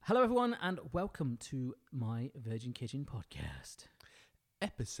Hello, everyone, and welcome to my Virgin Kitchen podcast.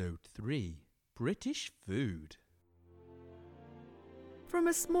 Episode 3, British Food. From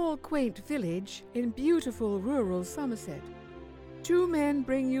a small, quaint village in beautiful rural Somerset, two men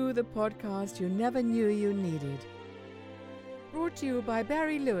bring you the podcast you never knew you needed. Brought to you by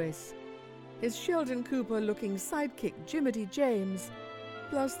Barry Lewis, his Sheldon Cooper-looking sidekick Jimothy James,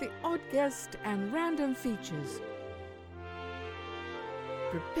 plus the odd guest and random features.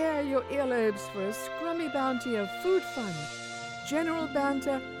 Prepare your earlobes for a scrummy bounty of food fun, general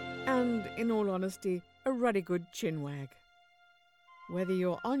banter, and, in all honesty, a ruddy good chinwag. Whether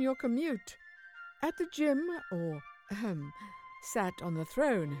you're on your commute, at the gym, or, sat on the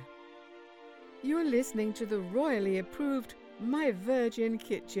throne, you're listening to the royally approved My Virgin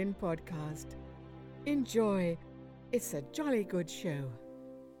Kitchen podcast. Enjoy. It's a jolly good show.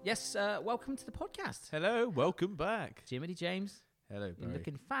 Yes, welcome to the podcast. Hello, welcome back. Jimothy James. Hello, You're Barry.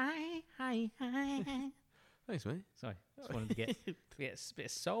 looking fine. Hi. Thanks, mate. Sorry, just wanted to get a bit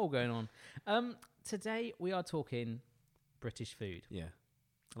of soul going on. Today we are talking British food. Yeah.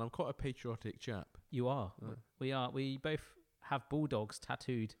 And I'm quite a patriotic chap. You are. We are. We both have bulldogs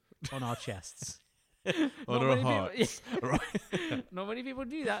tattooed on our chests. On our hearts. Right. Not many people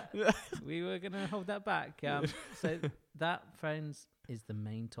do that. We were going to hold that back. So that, friends, is the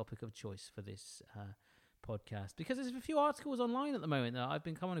main topic of choice for this podcast, because there's a few articles online at the moment that I've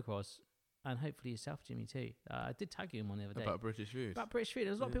been coming across, and hopefully yourself, Jimmy, too. I did tag you in one the other day. About British food. About British food.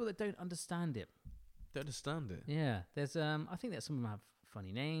 There's a lot of people that don't understand it. Don't understand it. Yeah. There's I think that some of them have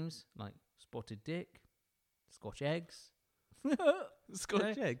funny names, like Spotted Dick, Scotch Eggs.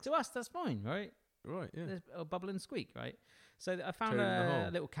 Scotch eggs. To us, that's fine, right? Right, yeah. There's a Bubble and Squeak, right? So I found Toad in the a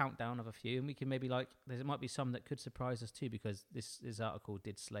hole. little countdown of a few, and we can maybe there might be some that could surprise us too, because this article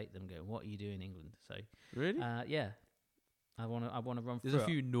did slate them. Going, what are you doing in England? So Really? yeah, I want to run There's through. a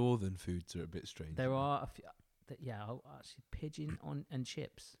few northern foods that are a bit strange. There are a few. Actually, pigeon and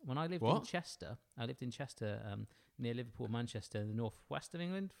chips. When I lived in Chester, near Liverpool, Manchester, in the northwest of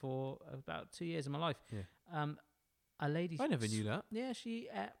England, for about 2 years of my life. Yeah. A lady. I never knew that. Yeah, she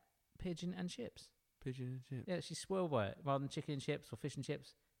ate pigeon and chips. Pigeon and chips. Yeah, she swore by it. Rather than chicken and chips or fish and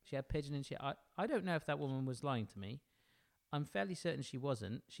chips, she had pigeon and chips. I don't know if that woman was lying to me. I'm fairly certain she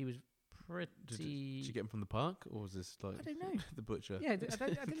wasn't. She was pretty... Did you get them from the park, or was this like I don't know. the butcher? Yeah,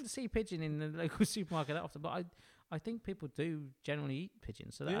 I didn't see pigeon in the local supermarket that often, but I think people do generally eat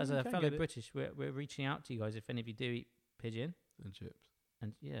pigeon. So that, Yeah, as you a can fellow get it. British, we're reaching out to you guys if any of you do eat pigeon. And chips.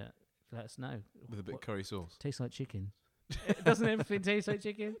 And yeah, let us know. With a bit of curry sauce. Tastes like chicken. Doesn't everything taste like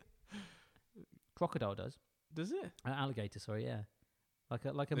chicken? Crocodile does. Does it? Alligator, sorry, yeah. Like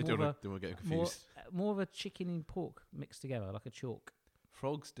a They don't want to get confused. more of a chicken and pork mixed together, like a chalk.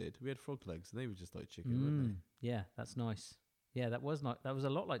 Frogs did. We had frog legs, and they were just like chicken, weren't Yeah, that's nice. Yeah, that was a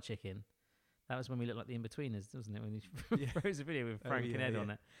lot like chicken. That was when we looked like the In-Betweeners, wasn't it? When you froze a video with Frank and Ed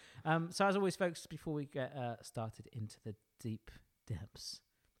on it. So as always, folks, before we get started into the deep depths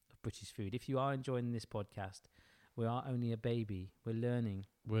of British food, if you are enjoying this podcast, we are only a baby. We're learning.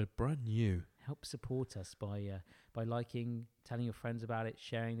 We're brand new. Help support us by liking, telling your friends about it,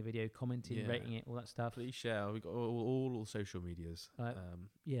 sharing the video, commenting, rating it, all that stuff. Please share. We've got all social medias.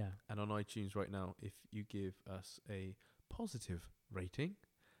 Yeah. And on iTunes right now, if you give us a positive rating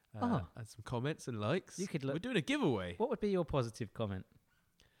and some comments and likes, we're doing a giveaway. What would be your positive comment?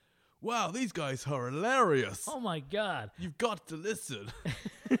 Wow, these guys are hilarious. Oh my God. You've got to listen.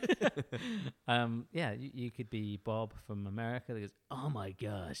 You could be Bob from America that goes, oh my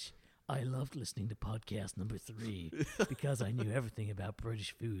gosh, I loved listening to podcast number 3 because I knew everything about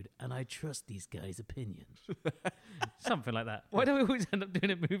British food and I trust these guys' opinions. Something like that. Why do we always end up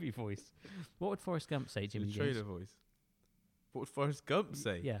doing a movie voice? What would Forrest Gump say, Jimmy? The trailer voice. What would Forrest Gump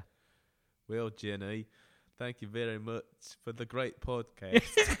say? Yeah. Well, Jenny, thank you very much for the great podcast.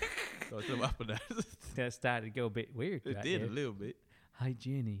 So I don't up and down. That started to go a bit weird. It did a little bit. Hi,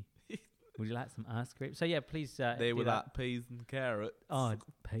 Jenny. Would you like some ice cream? So yeah, please. They were like peas and carrots. Oh,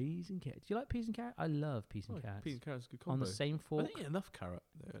 peas and carrots. Do you like peas and carrots? I love peas and carrots. Peas and carrots is a good combo. On the same fork. I don't eat enough carrot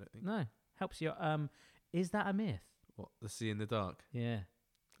though, I don't think. No, helps you. Is that a myth? What, the sea in the dark? Yeah.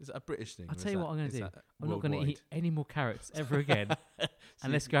 Is that a British thing? I'll tell you what I'm going to do. I'm not going to eat any more carrots ever again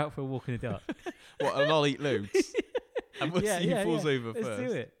unless go out for a walk in the dark. What, and I'll eat loads? And we'll see who falls over Let's first.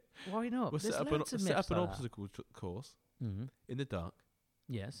 do it. Why not? We'll set up an obstacle course in the dark.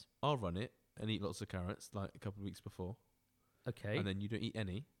 Yes. I'll run it and eat lots of carrots like a couple of weeks before. Okay. And then you don't eat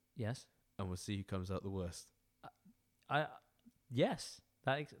any. Yes. And we'll see who comes out the worst. Yes.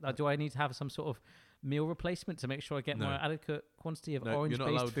 Do I need to have some sort of meal replacement to make sure I get my adequate quantity of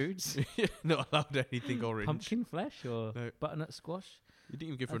orange-based foods? You're not allowed anything orange. Pumpkin flesh or butternut squash? You didn't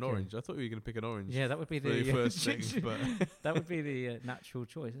even give her an orange. I thought you were going to pick an orange. Yeah, that would be the first thing. But that would be the natural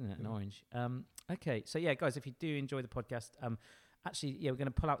choice, isn't it? An orange. Okay, so yeah, guys, if you do enjoy the podcast, actually, yeah, we're going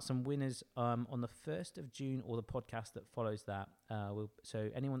to pull out some winners on the 1st of June, or the podcast that follows that. So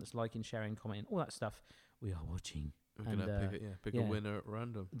anyone that's liking, sharing, commenting, all that stuff, we are watching. We're going to pick a winner at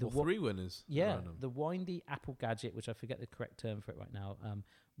random. Or 3 winners at random. The windy Apple gadget, which I forget the correct term for it right now.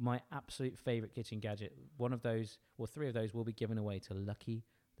 My absolute favourite kitchen gadget. One of those, or 3 of those, will be given away to lucky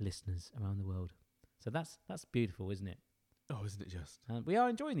listeners around the world. So that's beautiful, isn't it? Oh, isn't it just? We are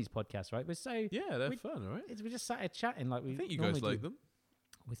enjoying these podcasts, right? They're fun, all right? We just sat here chatting like we. I think you guys like them.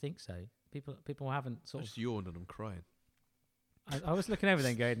 We think so. People haven't sort I just yawned and I'm crying. I was looking over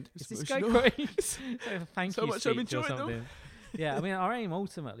there going, is this guy crying? Thank you much I'm enjoying them. Yeah, I mean, our aim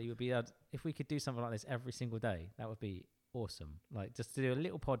ultimately would be that if we could do something like this every single day, that would be awesome. Like just to do a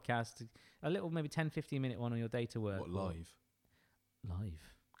little podcast, a little maybe 10, 15 minute one on your day to work. What, live?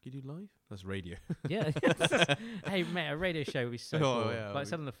 Live. Can you do live? That's radio. Yeah. Hey, mate, a radio show would be so cool. Yeah, like I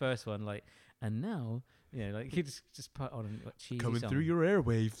said on the first one, like, and now, you know, like you just put on a cheesy coming song. through your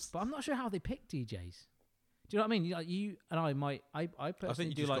airwaves. But I'm not sure how they pick DJs. Do you know what I mean? Like you and I might. I personally think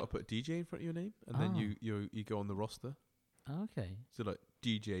you do just like got to put DJ in front of your name, and then you go on the roster. Okay. So like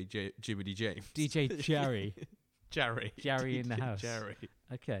DJ Jimmy D James, DJ Jerry, Jerry in the house. Jerry.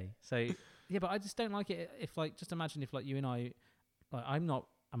 Okay. So yeah, but I just don't like it. If like, just imagine if like you and I, like, I'm not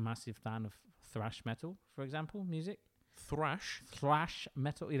a massive fan of thrash metal, for example, music. Thrash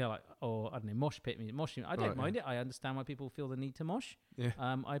metal, you know, like, or I don't know, mosh pit music. I don't mind it. I understand why people feel the need to mosh. Yeah.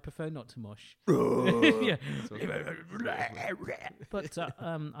 I prefer not to mosh. Yeah. But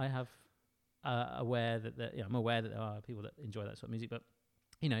I have aware that I'm aware that there are people that enjoy that sort of music. But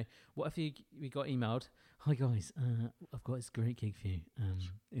you know, what if we got emailed? Hi guys, I've got this great gig for you.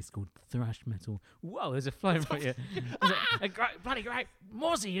 It's called thrash metal. Whoa, there's a flow in front of you. a bloody great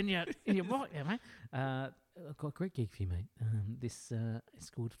mozzie in your right there, man. I've got a great gig for you, mate. This it's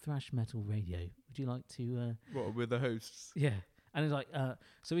called Thrash Metal Radio. Would you like to? What, with the hosts? Yeah, and it's like,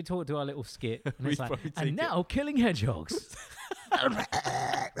 so we talked to our little skit, and it's like, and it. now killing hedgehogs. I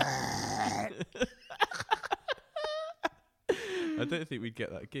don't think we'd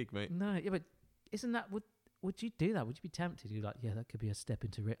get that gig, mate. No, yeah, but isn't that would you do that? Would you be tempted to like, yeah, that could be a step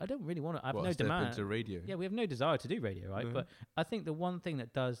into radio? I don't really want to. I have no demand. Into radio. Yeah, we have no desire to do radio, right? But I think the one thing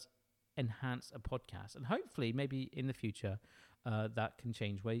that does enhance a podcast, and hopefully maybe in the future that can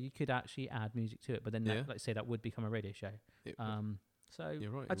change, where you could actually add music to it, but then let's say that would become a radio show. So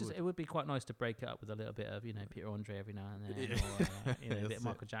you're right, it would be quite nice to break it up with a little bit of, you know, Peter Andre every now and then, or, you know, a bit of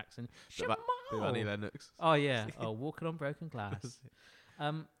Michael Jackson. Bit of Annie Lennox. Oh yeah, Walking on Broken Glass.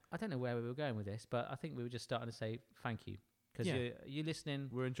 I don't know where we were going with this, but I think we were just starting to say thank you, because you're listening.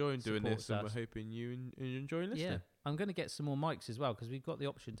 We're enjoying doing this, and we're hoping you enjoy listening. Yeah, I'm going to get some more mics as well, because we've got the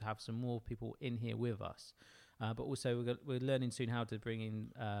option to have some more people in here with us. But also we're learning soon how to bring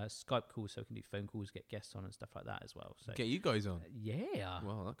in Skype calls, so we can do phone calls, get guests on and stuff like that as well. So get you guys on. Yeah.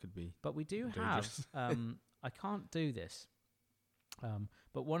 Well, that could be. But we do dangerous. Have. I can't do this.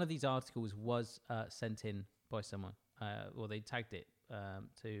 But one of these articles was sent in by someone, or they tagged it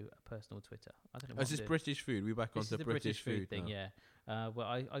to a personal Twitter. I don't know. Is this British food? We back onto the British food thing. now. Yeah. Well,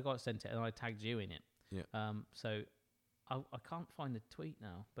 I got sent it and I tagged you in it. Yeah. So I can't find the tweet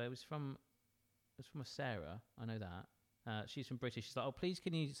now, but it was from a Sarah. I know that. She's from British. She's like, oh, please,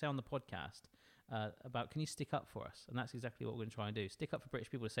 can you say on the podcast about, can you stick up for us? And that's exactly what we're going to try and do. Stick up for British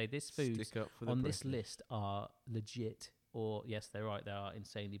people to say this foods on this list are legit, or yes, they're right, they are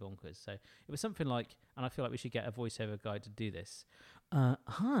insanely bonkers. So it was something like, and I feel like we should get a voiceover guy to do this.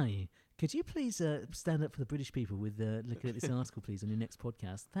 Hi, could you please stand up for the British people with looking at this article, please, on your next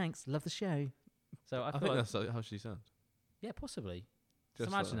podcast? Thanks, love the show. So I think that's how she sounds. Yeah, possibly. Just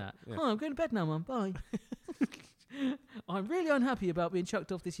imagine that. Yeah. Oh, I'm going to bed now, Mum. Bye. I'm really unhappy about being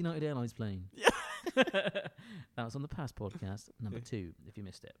chucked off this United Airlines plane. Yeah. That was on the past podcast, number 2, if you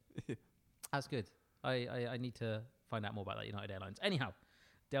missed it. That's good. I need to find out more about that United Airlines. Anyhow,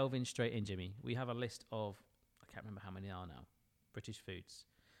 delving straight in, Jimmy. We have a list of, I can't remember how many are now, British foods.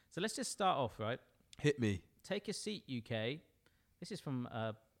 So let's just start off, right? Hit me. Take a Seat UK. This is from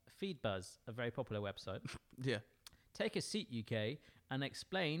FeedBuzz, a very popular website. Yeah. Take a Seat UK and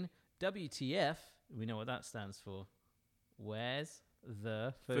explain WTF. We know what that stands for. Where's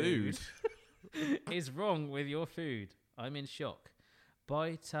the food? Is wrong with your food? I'm in shock.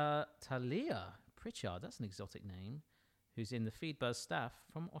 By Talia Pritchard, that's an exotic name, who's in the FeedBuzz staff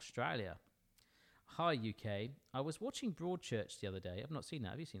from Australia. Hi UK. I was watching Broadchurch the other day. I've not seen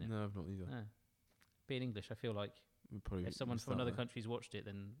that. Have you seen it? No, I've not either. Being English, I feel like if someone from another country's watched it,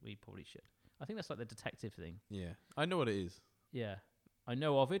 then we probably should. I think that's like the detective thing. Yeah, I know what it is. Yeah, I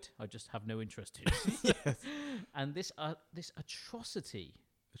know of it. I just have no interest in it. Yes. And this atrocity.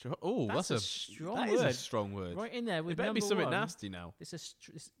 That's a strong word. That is a strong word. Right in there with it better be number something one. nasty now. This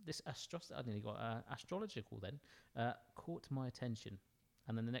atrocity. I nearly got astrological then. Caught my attention.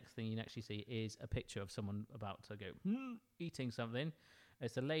 And then the next thing you can actually see is a picture of someone about to go eating something.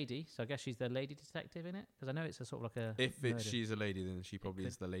 It's a lady, so I guess she's the lady detective in it, because I know it's a sort of like a. If she's a lady, then she probably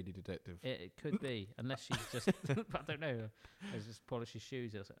is the lady detective. It could be, unless she's just. I don't know. It's just polishes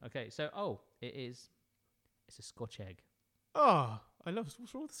shoes or something. Okay, so it's a Scotch egg. Oh, I love.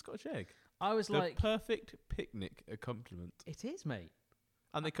 What's wrong with the Scotch egg? I was the perfect picnic accompaniment. It is, mate.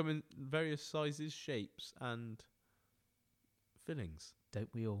 And they come in various sizes, shapes, and fillings. Don't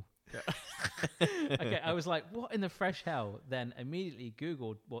we all? Yeah. Okay, I was like, what in the fresh hell? Then immediately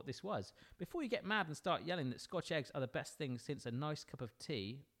Googled what this was. Before you get mad and start yelling that Scotch eggs are the best thing since a nice cup of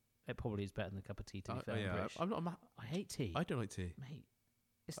tea, it probably is better than a cup of tea, to be fair. Yeah, I'm not I hate tea. I don't like tea. Mate,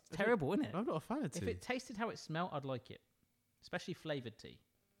 it's terrible, isn't it? I'm not a fan of tea. If it tasted how it smelled, I'd like it. Especially flavoured tea.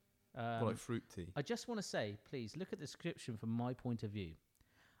 Like fruit tea. I just want to say, please, look at the description from my point of view.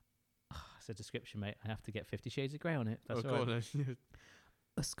 It's a description, mate. I have to get 50 Shades of Grey on it. That's all right.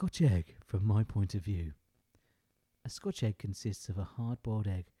 A Scotch egg, from my point of view. A Scotch egg consists of a hard-boiled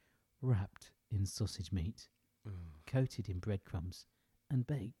egg wrapped in sausage meat, coated in breadcrumbs, and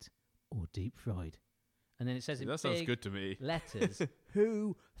baked or deep-fried. And then it says in that sounds good to me. Letters,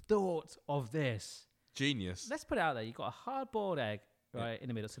 who thought of this? Genius. Let's put it out there. You've got a hard-boiled egg in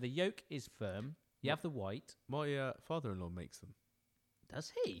the middle. So the yolk is firm. You have the white. My father-in-law makes them.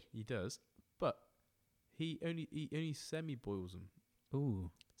 Does he? He does. But he only semi-boils them.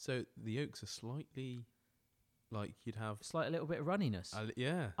 Ooh. So the yolks are slightly like you'd have... It's like a little bit of runniness.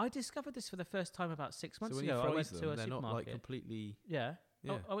 Yeah. I discovered this for the first time about 6 months ago. So when you I went them, to a they're supermarket. Not like completely... Yeah.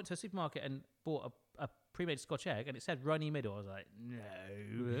 I went to a supermarket and bought a pre-made Scotch egg and it said runny middle. I was like, no.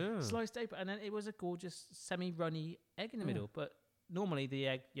 Yeah. Sliced open. And then it was a gorgeous semi-runny egg in the middle. But normally the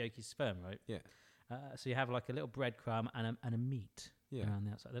egg yolk is firm, right? Yeah. So you have like a little breadcrumb and a meat around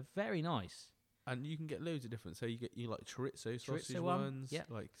the outside. They're very nice. And you can get loads of different. So you like chorizo sausage ones. Yeah.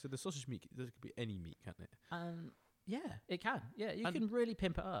 Like so the sausage meat. There could be any meat, can't it? Yeah, it can. Yeah, you can really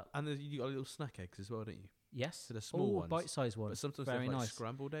pimp it up. And you got little snack eggs as well, don't you? Yes. So the small ones, bite-sized ones. But sometimes very they have nice. Like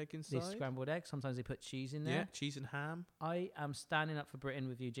scrambled egg inside. These scrambled eggs. Sometimes they put cheese in there. Yeah, cheese and ham. I am standing up for Britain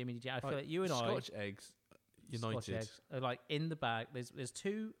with you, Jimmy. I feel like you and Scotch eggs. United. Scotch eggs are like in the bag. There's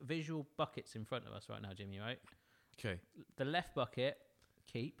two visual buckets in front of us right now, Jimmy. Right. Okay. The left bucket,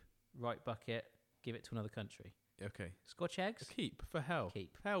 keep. Right bucket, give it to another country. Okay. Scotch eggs? Keep, for hell.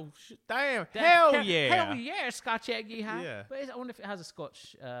 Keep. Hell, damn. Hell yeah. Hell yeah, Scotch egg you have. Yeah. But I wonder if it has a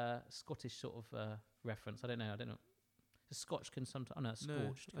Scottish sort of reference. I don't know. The Scotch can sometimes... Oh, no, it's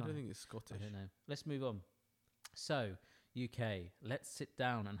scorched. I don't think it's Scottish. I don't know. Let's move on. So, UK, let's sit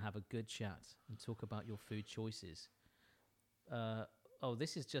down and have a good chat and talk about your food choices.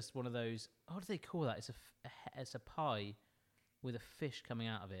 This is just one of those... What do they call that? It's a pie with a fish coming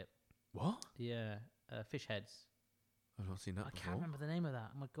out of it. What? Yeah, fish heads. I've not seen that before. I can't remember the name of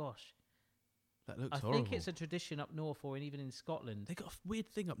that. Oh my gosh. That looks horrible. I think it's a tradition up north or even in Scotland. They got a weird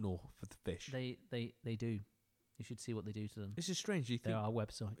thing up north for the fish. They do. You should see what they do to them. This is strange. You think there are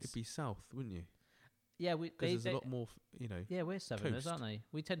websites. It'd be south, wouldn't you? Yeah, because there's a lot more, Yeah, we're southerners, coast. aren't they?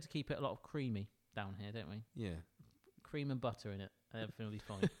 We tend to keep it a lot of creamy down here, don't we? Yeah. Cream and butter in it. Everything will be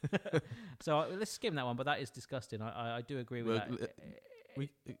fine. So let's skim that one, but that is disgusting. I do agree with that.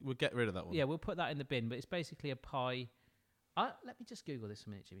 We'll get rid of that one. Yeah, we'll put that in the bin, but it's basically a pie. Let me just Google this a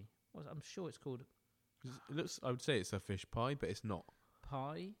minute, Jimmy. I'm sure it's called... It looks. I would say it's a fish pie, but it's not.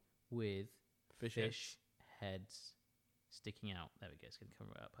 Pie with fish heads sticking out. There we go. It's going to come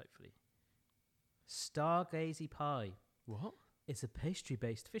right up, hopefully. Stargazy pie. What? It's a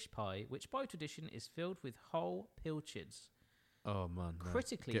pastry-based fish pie, which by tradition is filled with whole pilchards. Oh, man. No.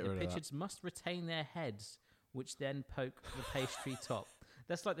 Critically, the pilchards must retain their heads, which then poke the pastry top.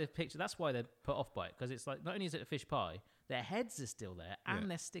 That's like the picture. That's why they're put off by it, because it's like not only is it a fish pie, their heads are still there and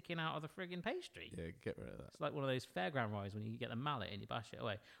they're sticking out of the frigging pastry. Yeah, get rid of that. It's like one of those fairground rides when you get the mallet and you bash it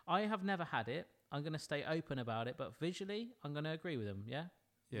away. I have never had it. I'm going to stay open about it, but visually, I'm going to agree with them. Yeah,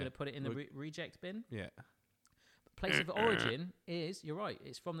 I'm going to put it in the reject bin. Yeah. Place of origin is, you're right,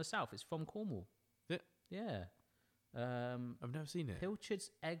 it's from the south. It's from Cornwall. Yeah. I've never seen it.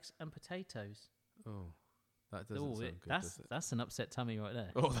 Pilchards, eggs, and potatoes. Oh, that doesn't sound good, does it? That's an upset tummy right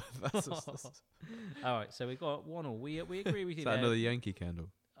there. Oh, that's all right, so we got 1-1. We agree with you. Is that another Yankee candle?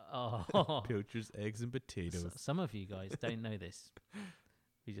 Oh, Pilchards, eggs, and potatoes. Some of you guys don't know this.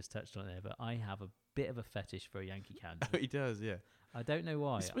 We just touched on it there, but I have a bit of a fetish for a Yankee candle. He does, yeah. I don't know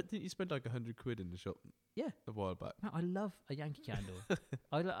why. Didn't you spend like £100 in the shop? Yeah. A while back. Man, I love a Yankee Candle.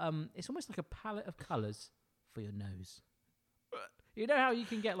 It's almost like a palette of colours for your nose. You know how you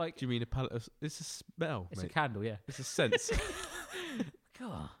can get like... Do you mean a palette of... It's a smell, It's mate. a candle, yeah. It's a sense.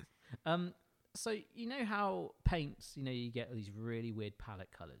 God. So you know how paints, you get these really weird palette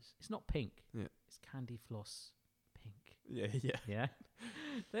colours. It's not pink. Yeah. It's candy floss pink. Yeah. Yeah.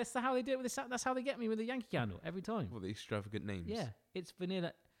 That's how they do it with this. That's how they get me with the Yankee Candle every time. What, the extravagant names? Yeah. It's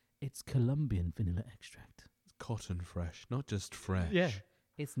vanilla. It's Colombian vanilla extract. It's cotton fresh, not just fresh. Yeah.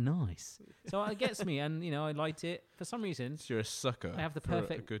 It's nice. So it gets me, and I light it for some reason. So you're a sucker. I have the for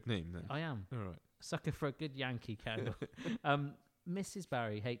perfect a good name then. I am. All right. Sucker for a good Yankee Candle. Mrs.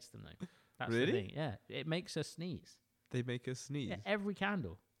 Barry hates them though. That's Really? the thing. Yeah. It makes her sneeze. They make us sneeze. Yeah, every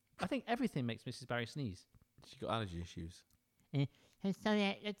candle. I think everything makes Mrs. Barry sneeze. She got allergy issues.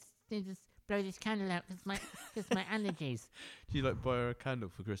 Sorry, let's just blow this candle out because my allergies. Do you buy her a candle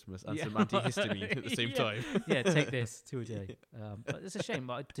for Christmas and some antihistamine at the same time? Yeah, take this 2 a day. But it's a shame,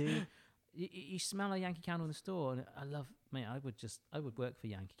 but I do. You smell a Yankee Candle in the store, and I love, mate. I would work for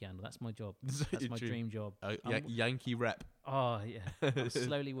Yankee Candle. That's my job. That's my dream job. Yankee rep. Oh yeah, I'm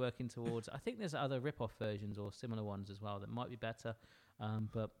slowly working towards. I think there's other rip-off versions or similar ones as well that might be better,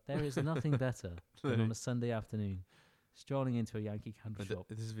 but there is nothing better than on a Sunday afternoon strolling into a Yankee Candle shop.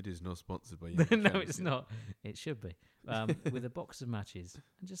 This video is not sponsored by Yankee No, Candles it's yet. not. It should be. With a box of matches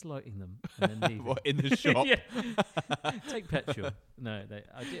and just lighting them and then leaving. What, in the shop? Yeah. Take petrol. No, do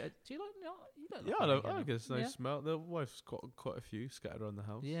you like? No, you don't. Yeah, like I guess nice Yeah. smell. The wife's got quite a few scattered around the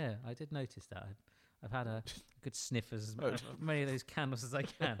house. Yeah, I did notice that. I've had a good sniff as many of those candles as I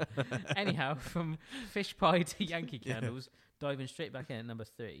can. Anyhow, from fish pie to Yankee Candles, diving straight back in at number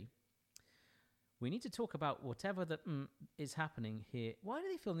 3. We need to talk about whatever that is happening here. Why do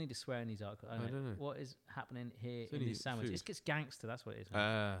they feel the need to swear in these articles? I don't know. What is happening here It's in only these sandwiches? food. It's gangster, that's what it is.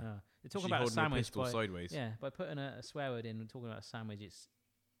 They're They're talking about a holding sandwich pistol sideways. Yeah, by putting a swear word in and talking about a sandwich,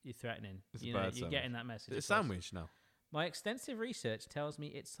 you're threatening. It's You're a bad getting sandwich. that message. It's a across. sandwich now. My extensive research tells me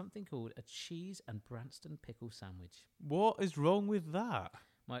it's something called a cheese and Branston pickle sandwich. What is wrong with that?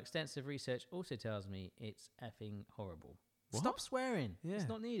 My extensive research also tells me it's effing horrible. What? Stop swearing. Yeah. It's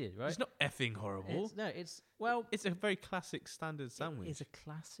not needed, right? It's not effing horrible. It's a very classic standard sandwich. It's a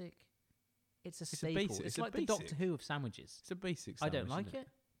classic. It's a It's a staple. basic- It's it's a like the basic. Doctor Who of sandwiches. It's a basic I sandwich. don't like isn't it,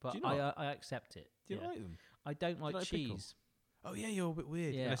 but Do you not? I accept it. Do you Yeah. like them? I don't like like pickle? cheese. Oh yeah, you're a bit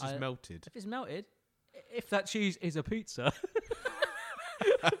weird. Yeah, Unless it's melted. If it's melted, if that cheese is a pizza,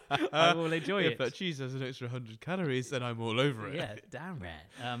 I will enjoy If it. that cheese has an extra 100 calories, then I'm all over it. Yeah, damn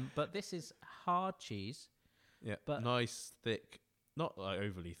right. But this is hard cheese. Yeah, But- nice, thick. Not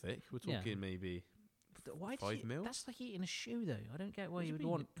overly thick. We're Yeah. talking maybe Why 5 mil? That's like eating a shoe, though. I don't get why What do you you would mean,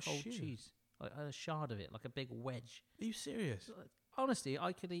 want a cold shoe? cheese, like a shard of it, like a big wedge. Are you serious? Honestly,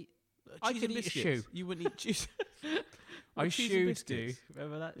 I could eat. Cheese could and eat a biscuits? shoe. You wouldn't eat cheese. I Cheese and should do. biscuits?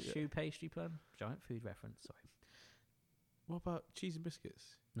 Remember that Yeah. shoe pastry plan? Giant food reference. Sorry. What about cheese and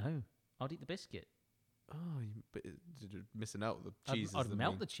biscuits? No, I'd eat the biscuit. Oh, you're missing out. The cheese. I'd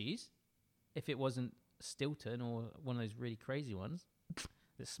melt the cheese if it wasn't Stilton or one of those really crazy ones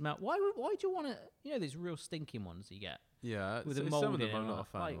that smell. Why do you want to? These real stinking ones that you get Yeah, with so a mold some of them in I'm it, not a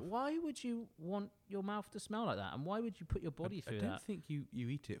fan like, of. why would you want your mouth to smell like that? And why would you put your body I through don't that? think you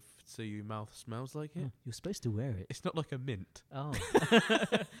eat it so your mouth smells like it. You're supposed to wear it. It's not like a mint. Oh,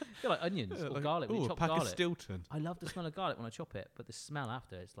 I feel like onions or Like, garlic. When you a chop pack garlic, of Stilton. I love the smell of garlic when I chop it, but the smell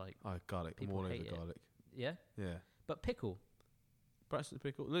after it's like, Oh, garlic. I'm People all over hate it. garlic. yeah. Yeah. But pickle, Branston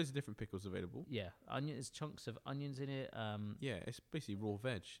pickle. Loads of different pickles available. yeah, there's chunks of onions in it. Yeah, it's basically raw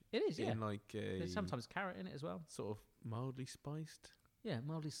veg. It is, yeah. In like a There's sometimes carrot in it as well. sort of mildly spiced. Yeah,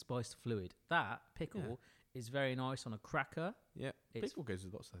 mildly spiced fluid. That pickle is very nice on a cracker. Yeah, It's- pickle goes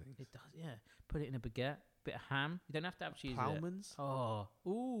with lots of things. It does, yeah. Put it in a baguette, bit of ham. You don't have to have cheese. with it. Ploughman's. Oh,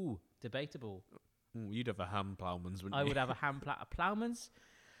 ooh, debatable. Ooh, you'd have a ham ploughman's, wouldn't I you? would have a ham platter. Ploughman's.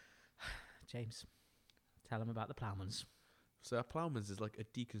 James, tell him about the Ploughman's. So a ploughman's is like a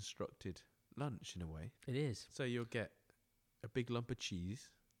deconstructed lunch in a way. It is. So you'll get a big lump of cheese,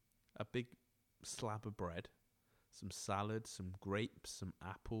 a big slab of bread, some salad, some grapes, some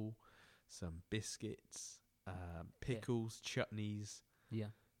apple, some biscuits, pickles, chutneys, Yeah.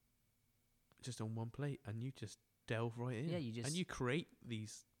 just on one plate, and you just delve right in. Yeah, you just- and you create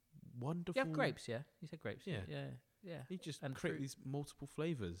these wonderful. You have grapes, yeah? You said grapes. Yeah. Yeah. You just And create fruit. these multiple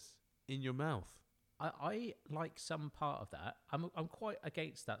flavors in your mouth. I like some part of that. I'm quite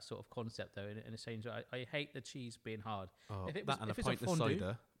against that sort of concept though. In a sense, I hate the cheese being hard. Oh, If it that was- and if a it's a pint of fondue-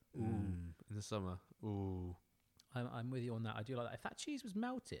 cider. Ooh. In the summer. Ooh. I'm with you on that. I do like that. If that cheese was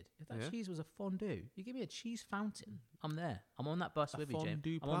melted, if that cheese was a fondue, you give me a cheese fountain, I'm there. I'm on that bus with you,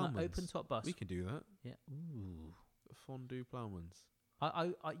 James. I'm on that open top bus. We can do that. Yeah. Ooh. Fondue Plowmans.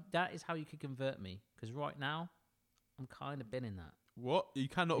 I that is how you could convert me, because right now, I'm kind of binning that. What? You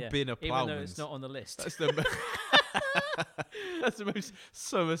cannot bin a Plowmans. Even though it's not on the list. That's the that's the most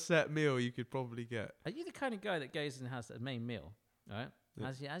Somerset meal you could probably get. Are you the kind of guy that goes and has a main meal, right? Yeah.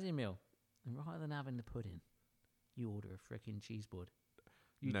 As your meal, and rather than having the pudding, you order a freaking cheese board.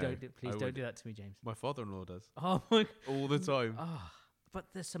 You No, please don't do that to me, James. My father-in-law does. Oh my! All the time. But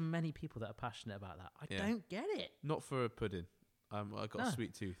there's so many people that are passionate about that. I don't get it. Not for a pudding. I got a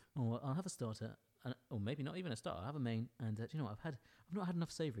sweet tooth. Oh, well, I'll have a starter, or maybe not even a starter. I'll have a main, and do you know what? I've not had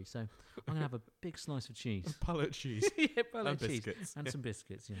enough savoury, so I'm gonna have a big slice of cheese, pallet cheese, pallet cheese, biscuits, and some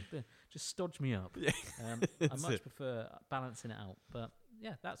biscuits. Yeah, just stodge me up. Yeah. I much prefer balancing it out, but.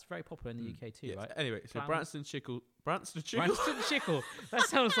 Yeah, that's very popular in the UK too, right? Anyway, so Branston Chickle. Branston Chickle. That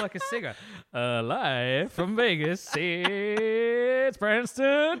sounds like a singer. Live from Vegas, it's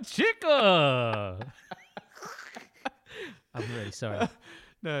Branston Chickle. I'm really sorry.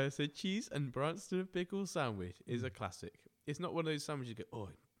 No, so cheese and Branston pickle sandwich is a classic. It's not one of those sandwiches you go, oh,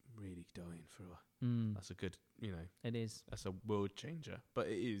 I'm really dying for a. That's a good, It is. That's a world changer. But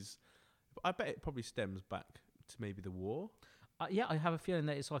it is. I bet it probably stems back to maybe the war. Yeah, I have a feeling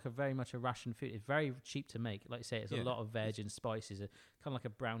that it's like very much a ration food. It's very cheap to make. Like you say, it's a lot of veg and spices. Kind of like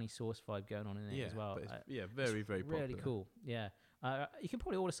a brownie sauce vibe going on in it as well. Very, very popular. Really cool. Yeah. You can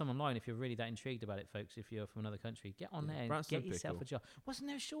probably order some online if you're really that intrigued about it, folks. If you're from another country, get on there and get yourself a jar. Wasn't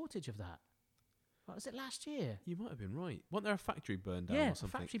there a shortage of that? What was it last year? You might have been right. Wasn't there a factory burned down or something?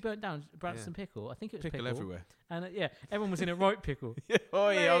 Yeah, factory burnt down. Branston pickle. I think it was pickle everywhere. And everyone was in a right pickle. Oh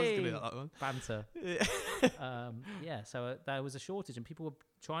yeah, I was going to get that one. Banter. So there was a shortage, and people were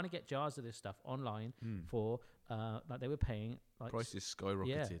trying to get jars of this stuff online for like they were paying like prices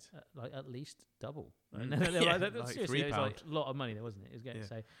skyrocketed. Like at least double. Like Seriously, it was like a lot of money there, wasn't it? It was getting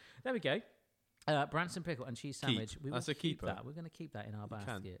so. There we go. Branston pickle and cheese sandwich. That's a keeper. That. We're going to keep that in our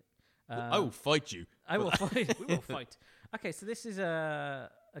basket. I will fight you. I will fight. We will fight. Okay, so this is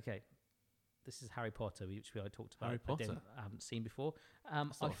This is Harry Potter, which I talked about. Harry Potter? I haven't seen before.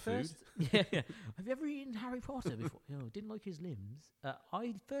 That's not food. Yeah. Have you ever eaten Harry Potter before? Didn't like his limbs.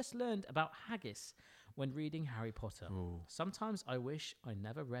 I first learned about haggis when reading Harry Potter. Ooh. Sometimes I wish I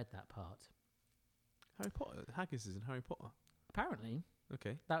never read that part. Harry Potter? Haggis is in Harry Potter? Apparently.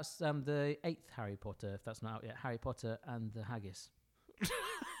 Okay. That's the 8th Harry Potter, if that's not out yet. Harry Potter and the haggis.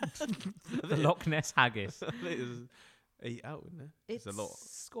 The Loch Ness haggis. There's 8 out, isn't there? It's a lot.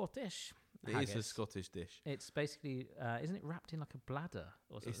 Scottish. It is a Scottish dish. It's basically, isn't it wrapped in like a bladder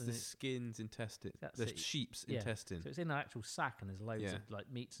or something? It's the skin's intestine. The sheep's intestine. So it's in an actual sack, and there's loads of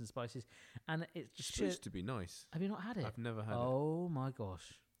like meats and spices, and it's supposed to be nice. Have you not had it? I've never had it. Oh my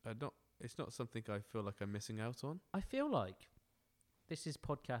gosh! It's not something I feel like I'm missing out on. I feel like this is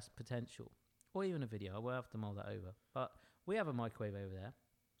podcast potential, or even a video. I will have to mull that over, but we have a microwave over there.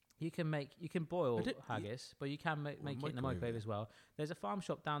 You can boil haggis, but you can make it in the microwave as well. There's a farm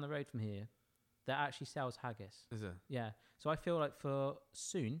shop down the road from here that actually sells haggis. Is there? Yeah. So I feel like for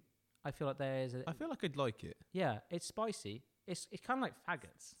soon, I feel like there's I feel like I'd like it. Yeah, it's spicy. It's kind of like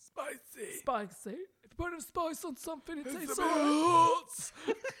faggots. Spicy. If you put a spice on something, it tastes hot.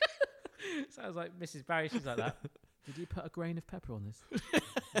 Sounds like Mrs. Barry. She's like that. Did you put a grain of pepper on this?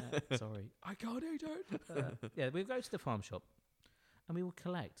 Sorry. I can't eat it. We'll go to the farm shop and we will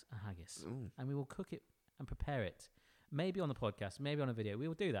collect a haggis. Ooh. And we will cook it and prepare it. Maybe on the podcast, maybe on a video. We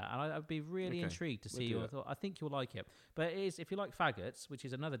will do that. And I'd be really intrigued to see your thought. I think you'll like it. But it is, if you like faggots, which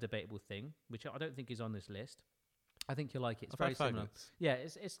is another debatable thing, which I don't think is on this list, I think you'll like it. It's very similar. Faggots. Yeah,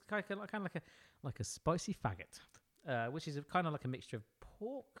 it's kind of like a spicy faggot, which is kind of like a mixture of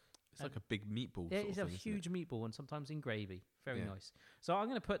pork. It's like a big meatball. Yeah, it's a huge meatball and sometimes in gravy. Very nice. So I'm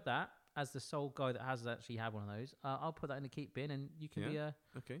going to put that as the sole guy that has actually had one of those. I'll put that in the keep bin, and you can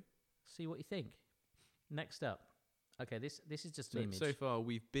see what you think. Next up. Okay, this is just an image. So far,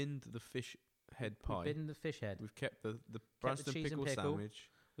 we've binned the fish head pie. We've binned the fish head. We've kept the Branston pickle sandwich.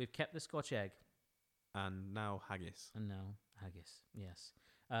 We've kept the Scotch egg. And now haggis. Yes.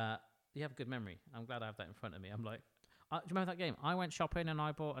 You have a good memory. I'm glad I have that in front of me. I'm like, do you remember that game? I went shopping and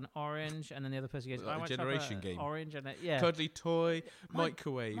I bought an orange, and then the other person goes, I went generation game. Orange, and then, Cuddly toy,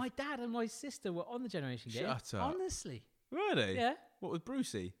 microwave. My dad and my sister were on the generation game. Shut up. Honestly. Really? Yeah. What with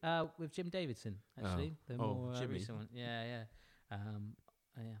Brucey? With Jim Davidson, actually. The more Jimmy. recent one. Yeah.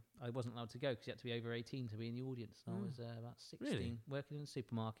 I wasn't allowed to go because you had to be over 18 to be in the audience. I was about 16, working in a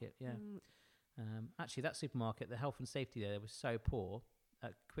supermarket. Yeah. Actually, that supermarket, the health and safety there was so poor.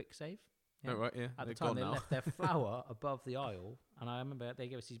 Quick Save. Yeah. Oh, right, yeah. At the They're time, gone they now. left their flour above the aisle, and I remember they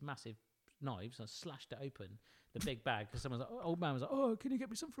gave us these massive knives and slashed it open, the big bag, because someone was like, old man was like, "Oh, can you get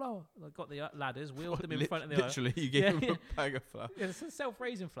me some flour?" And I got the ladders, wheeled them in front of the aisle. Literally, you gave Yeah, him yeah. a bag of flour. Yeah, the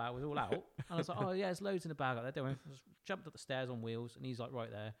self-raising flour was all out, and I was like, "Oh yeah, there's loads in the bag out there." Don't worry. I just jumped up the stairs on wheels, and he's like right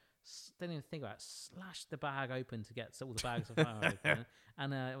there. Didn't even think about it. Slashed the bag open to get all the bags of flour open,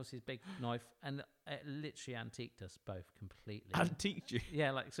 and it was his big knife, and it literally antiqued us both completely. Antiqued you.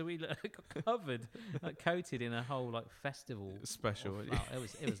 Yeah, like so we got covered, like coated in a whole like festival Special. of flour.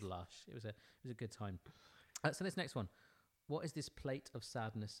 It was lush. It was a good time. So this next one. What is this plate of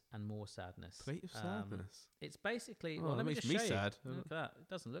sadness and more sadness? Plate of sadness. It's basically. Oh, Well, that let me makes just me show sad. you. Look at that. It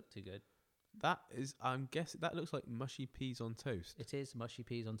doesn't look too good. That is, I'm guessing, that looks like mushy peas on toast. It is mushy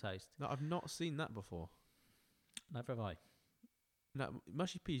peas on toast. No, I've not seen that before. Never have I. No,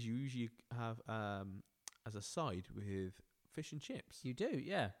 mushy peas you usually have as a side with fish and chips. You do,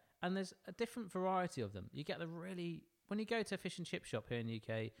 yeah. And there's a different variety of them. You get the really. When you go to a fish and chip shop here in the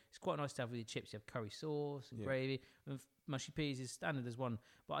UK, it's quite nice to have with your chips. You have curry sauce and gravy. And mushy peas is standard as one.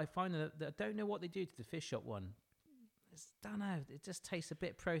 But I find that I don't know what they do to the fish shop one. I don't know. It just tastes a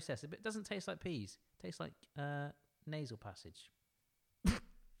bit processed. It doesn't taste like peas. It tastes like nasal passage.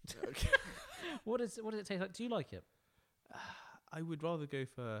 What does it taste like? Do you like it? I would rather go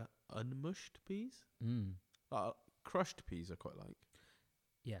for unmushed peas. Crushed peas I quite like.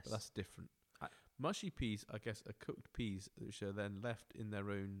 Yes. But that's different. Mushy peas, I guess, are cooked peas which are then left in their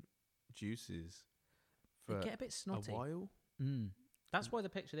own juices for they get a bit snotty. a while. That's why they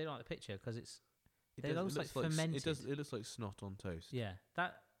don't like the picture, because It they does- look like fermented. It looks like snot on toast. Yeah,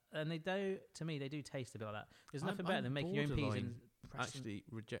 and they do. To me, they do taste a bit like that. There's nothing better I'm than making your own peas and borderline pressing- actually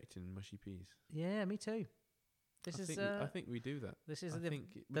rejecting mushy peas. Yeah, me too. I think we do that. This is I the think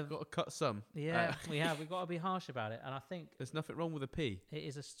we've got to cut some. yeah we have. We've got to be harsh about it, and I think There's nothing wrong with a pea. it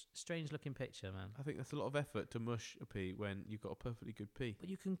is a strange looking picture, man. I think that's a lot of effort to mush a pea when you've got a perfectly good pea. But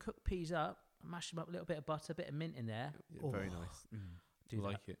you can cook peas up, mash them up, a little bit of butter, a bit of mint in there. Yeah, very nice. Do that.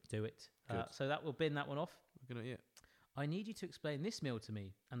 Like it. Do it. Good. So that will bin that one off. We're gonna I need you to explain this meal to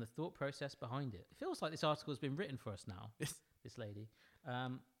me and the thought process behind it. It feels like this article has been written for us now. This lady.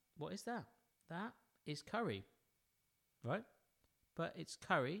 What is that? That is curry, right? But it's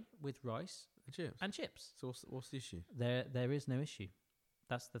curry with rice chips. and chips. So what's the issue? There is no issue.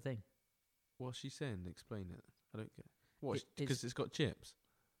 That's the thing. What's she saying? Explain it. I don't get. What? It- Because it's got chips.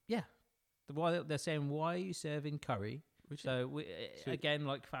 Yeah. Why they're saying, why are you serving curry? Which So So- again,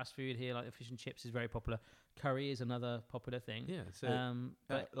 like fast food here, like the fish and chips is very popular. Curry is another popular thing. yeah. So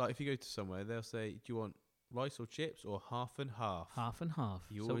But like if you go to somewhere, they'll say, "Do you want rice or chips or half and half?" half and half.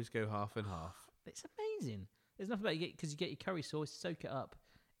 You So always go half and half. it's amazing. There's nothing better because you get your curry sauce, soak it up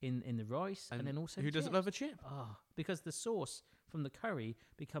in the rice, and then also who doesn't chips. love a chip? Because the sauce from the curry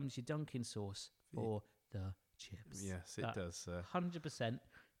becomes your Dunkin' sauce for the chips. Yes, it That- does, sir. 100%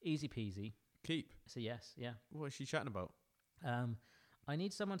 easy peasy. Keep. So yes, yeah. What is she chatting about? I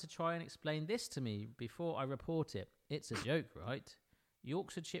need someone to try and explain this to me before I report it. It's a joke, right?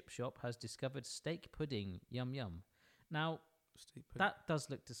 Yorkshire Chip Shop has discovered steak pudding. Yum yum. Now Steak pudding. that does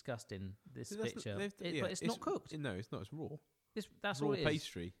look disgusting. This See, that's picture, yeah, but it's not cooked. No, it's not. It's raw. That's raw all it is.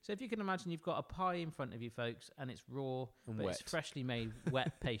 pastry So if you can imagine, you've got a pie in front of you, folks, and it's raw, and but wet. it's freshly made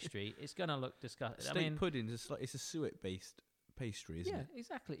wet pastry. It's gonna look disgusting. Steak pudding is it's a suet-based pastry, isn't yeah, it?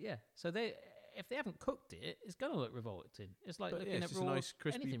 exactly. Yeah. So if they haven't cooked it, it's gonna look revolting. It's like But looking yeah, at it's just raw a nice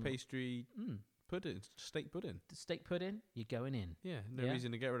crispy anything raw. pastry pudding, steak pudding. The steak pudding, you're going in. Yeah, no Yeah.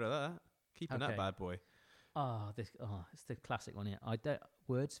 reason to get rid of that. Keeping Okay. that bad boy. It's the classic one here.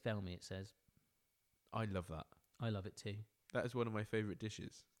 Words fail me. It says, I love that. I love it too, That is one of my favourite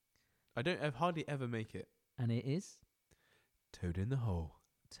dishes. I hardly ever make it. and it is Toad in the hole.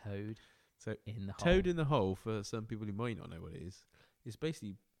 toad So in the hole. Toad in the hole, for some people who might not know what it is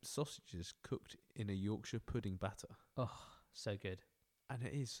basically sausages cooked in a Yorkshire pudding batter. Oh, so good. And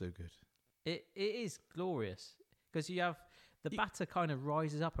it is so good. It is glorious because you have the batter kind of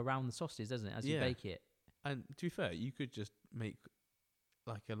rises up around the sausages, doesn't it, as you Yeah. bake it? And to be fair, you could just make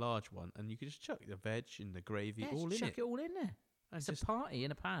like a large one and you could just chuck the veg and the gravy Yeah, all just in chuck it. it all in there. And It's just, a party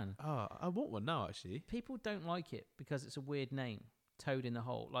in a pan. I want one now, actually. People don't like it because it's a weird name, Toad in the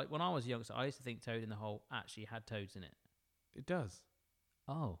Hole. Like when I was a youngster, I used to think Toad in the Hole actually had toads in it. It does.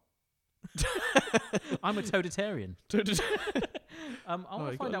 Oh. I'm a toaditarian. I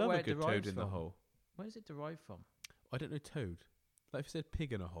want to find out where it derives toad in from. the hole. Where does it derive from? I don't know toad. Like if you said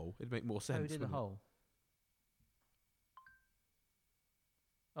pig in a hole, it'd make more sense. Toad in the wouldn't it? hole.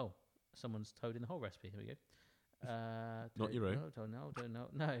 Oh, someone's toad in the hole recipe. Here we go. Not your own.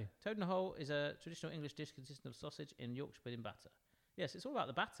 No. Toad in the hole is a traditional English dish consisting of sausage in Yorkshire pudding batter. Yes, it's all about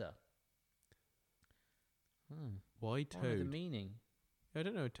the batter. Why What are the toad? meaning? I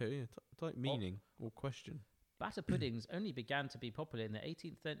don't know, toad. Yeah, type meaning or question. Batter puddings only began to be popular in the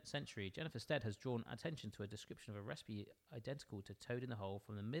 18th century. Jennifer Stead has drawn attention to a description of a recipe identical to toad in the hole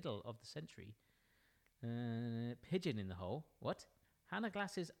from the middle of the century. Pigeon in the hole. What? Hannah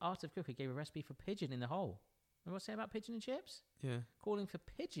Glass's Art of Cookery gave a recipe for pigeon in the hole. Remember what I say about pigeon and chips? Yeah. Calling for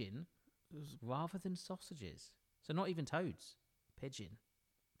pigeon rather than sausages. So not even toads. Pigeon.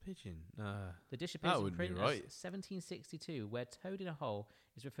 Pigeon. The dish appears in wouldn't be print right. as 1762, where toad in a hole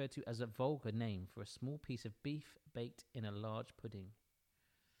is referred to as a vulgar name for a small piece of beef baked in a large pudding.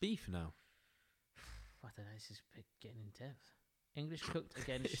 Beef now. I don't know, this is getting in depth. English cooked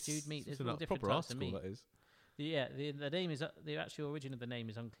again, stewed meat. There's It's all a different proper types of article, meat. that is. The name is the actual origin of the name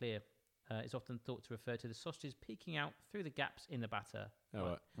is unclear. It's often thought to refer to the sausages peeking out through the gaps in the batter. Oh,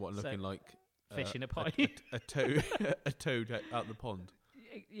 right. What, So- looking like Fish in a pie. a toad, a toad out the pond.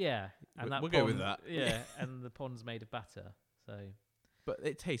 Yeah, and that We'll go with pond- that. Yeah, and the pond's made of batter. So But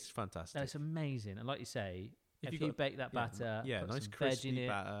it tastes fantastic. no, it's amazing. And like you say, if you've you got- bake that batter, yeah, put nice some veg in crispy it,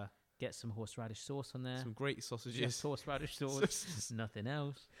 batter, get some horseradish sauce on there. some great Just sausages. horseradish sauce, nothing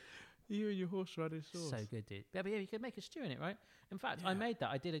else. You and your horseradish sauce. So good, dude. Yeah, but yeah, you could make a stew in it, right? In fact, I Yeah. made that.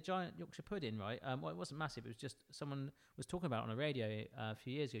 I did a giant Yorkshire pudding, right? Well, it wasn't massive. It was just someone was talking about it on a radio a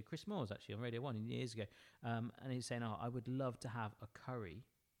few years ago. Chris Moores, actually, on Radio 1 years ago. And he was saying, I would love to have a curry,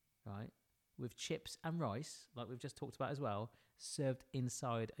 right, with chips and rice, like we've just talked about as well, served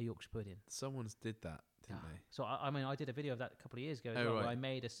inside a Yorkshire pudding. Someone's did that, didn't they? So, I mean, I did a video of that a couple of years ago as Oh, well, where right. I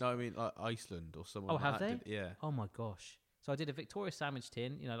made a... No, I mean like Iceland or someone. Oh, like have that they? did- yeah. Oh, my gosh. So I did a Victoria sandwich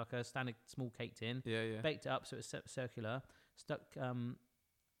tin, like a standard small cake tin. Yeah, yeah. Baked it up so it was circular. Stuck.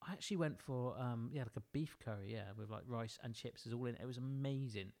 I actually went for like a beef curry, with like rice and chips is all in. It was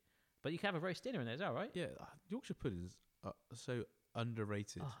amazing. But you can have a roast dinner in there as well, right? Yeah, Yorkshire puddings are so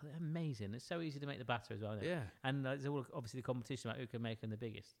underrated. Oh, they're amazing. It's so easy to make the batter as well. Isn't it? Yeah, And there's all obviously the competition about who can make them the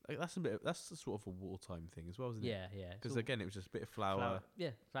biggest. like, that's sort of a wartime thing as well, isn't it? Yeah. It's Because all again, it was just a bit of flour.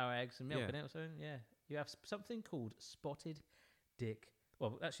 flour, eggs, and milk Yeah. in it. So you have something called spotted dick.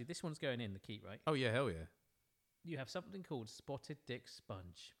 Well, actually, this one's going in the keep, right? Oh yeah, hell yeah. You have something called spotted dick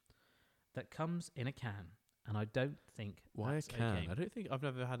sponge that comes in a can, and I don't think Why that's a can? okay. I don't think I've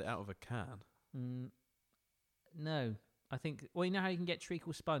never had it out of a can. No, I think. Well, you know how you can get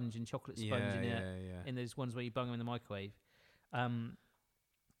treacle sponge and chocolate sponge yeah. in those ones where you bung them in the microwave.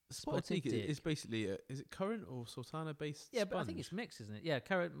 Spotted dick. is basically is it currant or sultana based? Yeah, sponge? but I think it's mixed, isn't it? Yeah,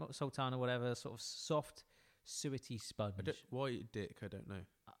 currant, sultana, whatever, sort of soft, suety sponge. Why dick? I don't know.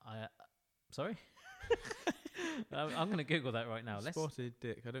 Sorry. I'm going to Google that right now. Spotted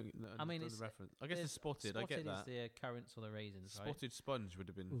dick. I don't know. I mean, the it's reference. I guess it's spotted. I get that. Spotted is the currants or the raisins, right? Spotted sponge would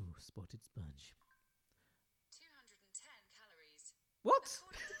have been. Ooh, spotted sponge. 210 calories. What?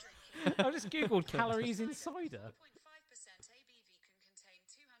 According to drinking, I just googled calories in cider. 4.5% ABV can contain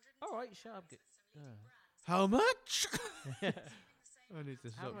 210 All right, shut up. grams of a leading brand. How much? Serving the same I need to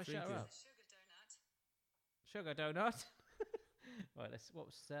How stop do I shut drinking. her up? sugar donut. Sugar donut. Right, what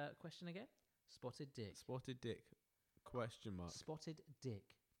was the question again? Spotted dick. Spotted dick? Question mark. Spotted dick.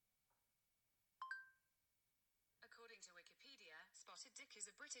 According to Wikipedia, spotted dick is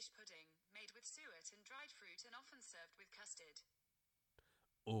a British pudding made with suet and dried fruit and often served with custard.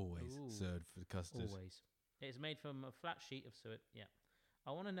 Always Ooh. served for custard. Always. It's made from a flat sheet of suet. Yeah.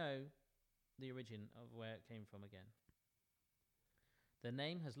 I want to know the origin of where it came from again. The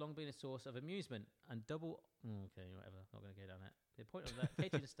name has long been a source of amusement and okay, whatever. Not going to go down that. The point of that,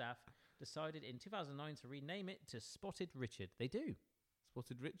 catering staff decided in 2009 to rename it to Spotted Richard. They do.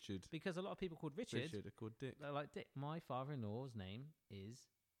 Spotted Richard. Because a lot of people called Richard, Richard are called Dick. they're like Dick. My father-in-law's name is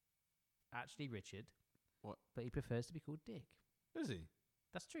actually Richard. What? But he prefers to be called Dick. Does he?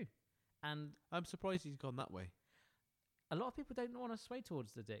 That's true. And I'm surprised he's gone that way. a lot of people don't want to sway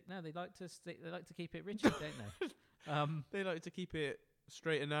towards the Dick. No, they like to They like to keep it Richard, don't they? They like to keep it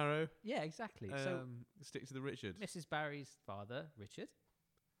straight and narrow. Yeah, exactly. So Stick to the Richard. Mrs. Barry's father, Richard,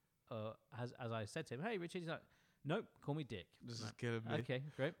 as I said to him, hey, Richard, he's like, nope, call me Dick. This No. is killing me. Okay,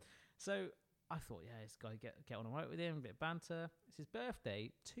 great. So I thought, yeah, this guy get on all right with him, a bit of banter. It's his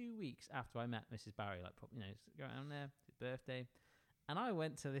birthday 2 weeks after I met Mrs. Barry, go around there, his birthday. And I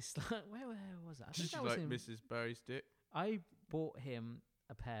went to this, where was that? I think Did you that was like in, Mrs. Barry's Dick? I bought him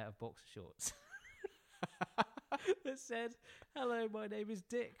a pair of boxer shorts that said, hello, my name is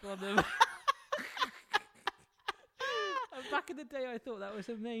Dick on them. And back in the day, I thought that was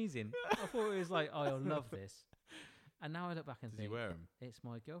amazing. I thought it was like, oh, I'll love this. And now I look back and Does he think, wear them? it's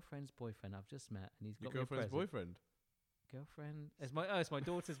my girlfriend's boyfriend I've just met, and he's Your got me a girlfriend's present. boyfriend? Girlfriend? It's my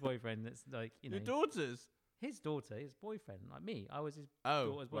daughter's boyfriend. That's like, Your daughter's? his daughter, his boyfriend, like me. I was his Oh,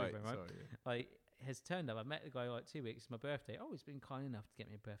 daughter's boyfriend, right? Sorry. Like has turned up. I met the guy like 2 weeks. It's my birthday. Oh, he's been kind enough to get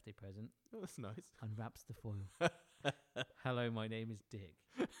me a birthday present. Oh, that's nice. Unwraps the foil. Hello, my name is Dick.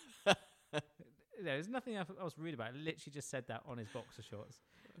 There's nothing I was rude about. I literally just said that on his boxer shorts.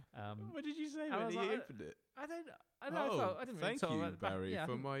 What did you say I when was he like, opened it? I don't know. I didn't really thank tell him you, about the back. Barry, Yeah, I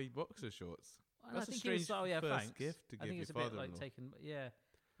for think- my boxer shorts. I That's a think he was strange like, first thanks. gift to I give think your it's a bit like father-in-law. taking. Yeah,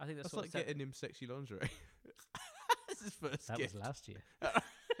 I think that's That's like getting him sexy lingerie. That's his first That gift. was last year.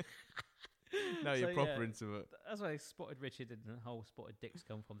 Now you're So, proper yeah, into it. That's where Spotted Richard and the whole Spotted Dicks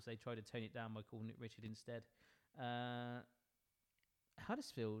come from. So they tried to tone it down by calling it Richard instead.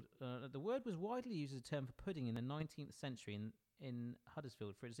 Huddersfield, the word was widely used as a term for pudding in the 19th century in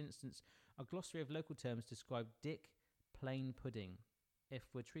Huddersfield. For instance, a glossary of local terms described dick, plain pudding. If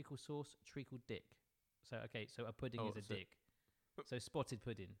we're treacle sauce, treacle dick. So, okay, so a pudding is a so- dick. So spotted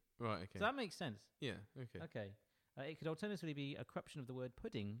pudding. Right, okay. So that makes sense. Yeah, okay. Okay. It could alternatively be a corruption of the word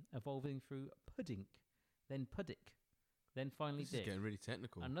pudding, evolving through puddink, then puddick, then finally This is dick. getting really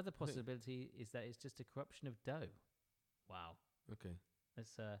technical. Another possibility is that it's just a corruption of dough. Wow. Okay,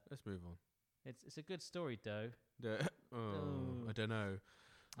 It's let's move on. it's a good story, dough. Oh, I don't know.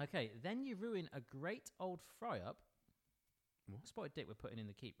 Okay, then you ruin a great old fry up. What? Spotted dick we're putting in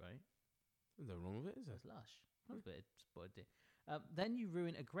the keep, right? There's no wrong with it, is there? That's lush. That's a bit of spotted dick. Then you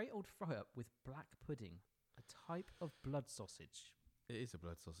ruin a great old fry up with black pudding, a type of blood sausage. It is a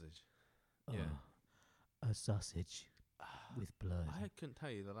blood sausage. Yeah. A sausage with blood. I couldn't tell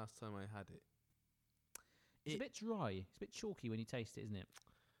you the last time I had it. It's a bit dry. It's a bit chalky when you taste it, isn't it?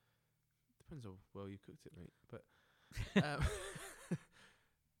 Depends how well you cooked it, mate. But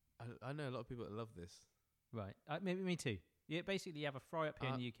I know a lot of people that love this. Right. Maybe me too. Yeah, basically you have a fry up here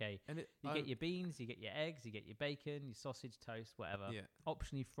in the UK. And it, You get your beans, you get your eggs, you get your bacon, your sausage, toast, whatever. yeah,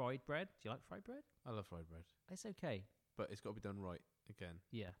 Optionally fried bread. Do you like fried bread? I love fried bread, It's okay. but it's got to be done right again.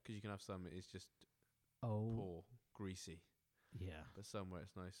 Yeah. Because you can have some it's just Oh. poor, greasy, Yeah. but some where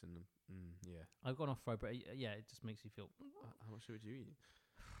it's nice and yeah. I've gone off fried bread. Yeah, it just makes you feel. How much would you eat?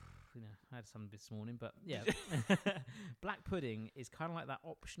 You know, I had some this morning, but yeah. Black pudding is kind of like that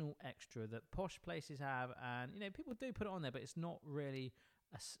optional extra that posh places have, and people do put it on there, but it's not really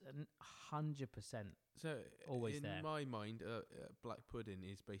 100%. So Always in there. my mind, black pudding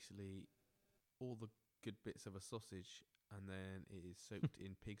is basically all the good bits of a sausage, and then it is soaked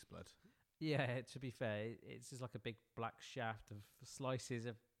in pig's blood. Yeah, to be fair, it's just like a big black shaft of slices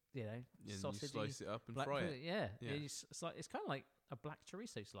of And sausage. you slice it up and Black fry pudding. it. Yeah, Yeah. It's kind of like a black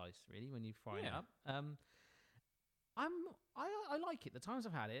chorizo slice, really, when you fry it Yeah. up. I like it. The times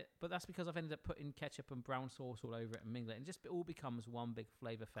I've had it, but that's because I've ended up putting ketchup and brown sauce all over it and mingling it, and just it all becomes one big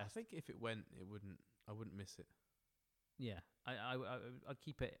flavour I fest. think if it went, I wouldn't miss it. Yeah, I'd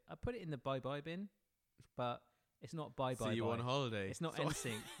keep it. I put it in the bye bin, but it's not bye. See you on holiday. It's not So-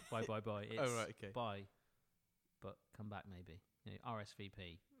 NSYNC bye. It's Oh, right, okay. bye, but come back maybe.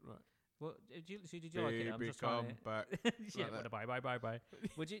 RSVP. Right. Well, did you like it? I'm Baby, just trying come to- back. yeah, Like that. bye.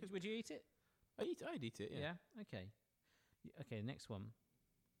 Would you eat it? I'd eat it, yeah. Okay. Okay. Next one.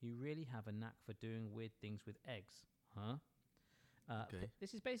 You really have a knack for doing weird things with eggs, huh? Okay.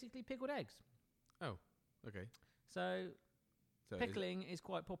 This is basically pickled eggs. Okay. So So pickling is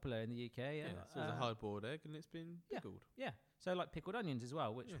quite popular in the UK. Yeah, so it's a hard-boiled egg and it's been yeah. pickled. Yeah. So like pickled onions as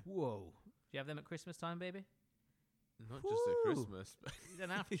well. Which Yeah. whoa, do you have them at Christmas time, baby? Not just at Woo! Christmas. But You don't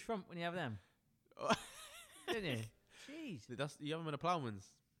have to trump when you have them, don't you? Jeez. you have them in the ploughmans.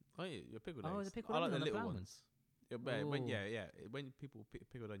 Oh, yeah, your pickled eggs. Oh, the pickled I like onion the on the little ploughmans. ones. Yeah, when, Ooh. yeah. When people pick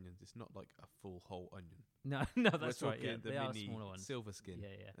pickled onions, it's not like a full whole onion. No, that's We're right. Yeah, talking the they are mini smaller ones. silver skin. Yeah,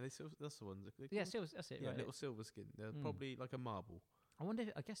 yeah. Are they that's the ones. They Yeah, called? that's it. Yeah, Right. little silver skin. They're Mm. probably like a marble, I wonder.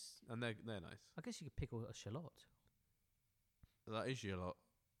 I guess and they're nice. you could pickle a shallot. That is your lot.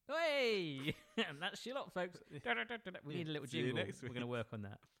 Hey, and that's shallot, folks. We need a little See you jingle. next We're week. going to work on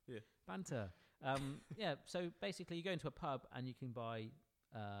that. Yeah. Banter. Yeah. So basically, you go into a pub and you can buy.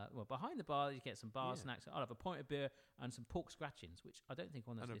 Behind the bar, you get some bar Yeah. snacks. I'll have a pint of beer and some pork scratchings, which I don't think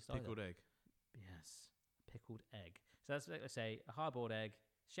on this And a list pickled either. egg. Yes, pickled egg. So that's like I say, a hard-boiled egg,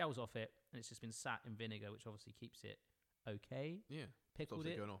 shells off it, and it's just been sat in vinegar, which obviously keeps it okay. Yeah. Pickled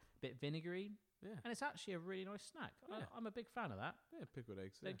Stops it, going off. bit vinegary, Yeah. and it's actually a really nice snack. Yeah. I'm a big fan of that. Yeah, pickled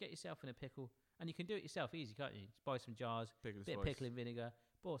eggs. So get yourself in a pickle, and you can do it yourself easy, can't you? Just buy some jars, Pickled bit of slice. pickle in vinegar,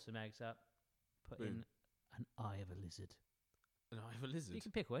 boil some eggs up, put Boom. in an eye of a lizard. And I have a lizard. You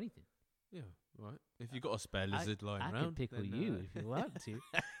can pickle anything. Yeah, right. If you've got a spare lizard lying I around, can pickle then, you if you want to.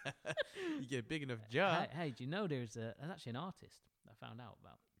 you get a big enough jar. Hey, do you know there's actually an artist that I found out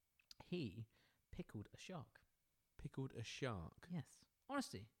about? He pickled a shark. Pickled a shark. Yes,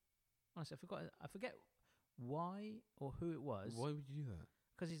 honestly, I forget why or who it was. Why would you do that?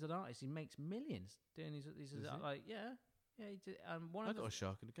 because he's an artist. He makes millions doing these. Does he? Like yeah. He did, one I of got a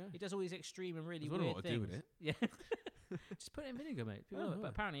shark in the go. he does all these extreme and really I was wondering weird what to things. do with it. Yeah, just put it in vinegar, mate. People love it. But right.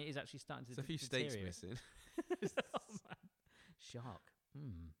 apparently, it is actually starting to. There's a few steaks deteriorate. missing. Oh, man. Shark. Have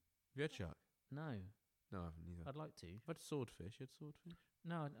you had shark? No, No, I haven't either. I'd like to. I've had swordfish. You had swordfish?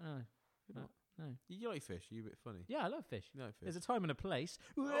 No. You're No. not? No. You like fish? You're a bit funny. Yeah, I love fish. You like fish? There's a time and a place.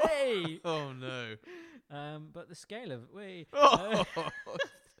 Way. Oh no! But the scale of Oh,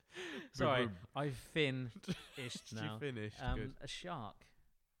 sorry, I've finished now. You finished. Good. A shark,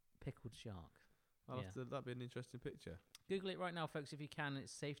 pickled shark. That'd be an interesting picture. Google it right now, folks, if you can.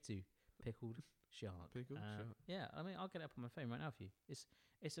 It's safe to pickled shark. Pickled shark. Yeah, I mean, I'll get it up on my phone right now for you.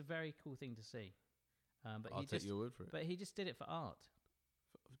 It's a very cool thing to see. But I'll take your word for it. But he just did it for art.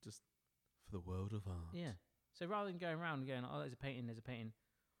 Just for the world of art. Yeah. So rather than going around and going, oh, there's a painting,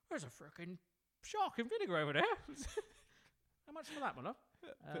 there's a frickin' shark in vinegar over there. How much for that, my love?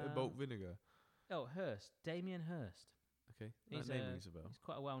 Bit of malt vinegar. Oh, Hurst, Damien Hurst. Okay, He's that name a- rings a bell. He's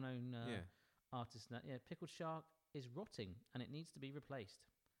quite a well-known Yeah. artist. Yeah, pickled shark is rotting and it needs to be replaced.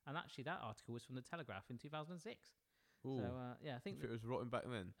 And actually, that article was from the Telegraph in 2006. Ooh. So yeah, I think If it was rotting back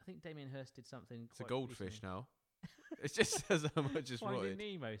then, Damien Hurst did something. it's a quite goldfish recently. now. It just says how much it's Finding rotted.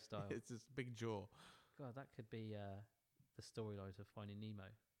 Nemo style. It's this big jaw. God, that could be the storyline of Finding Nemo,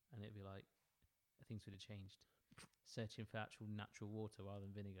 and it'd be like things would have changed. Searching for actual natural water rather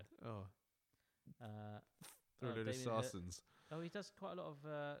than vinegar. Oh, Oh, throw a load of Damien Hur- sarsons. Oh, he does quite a lot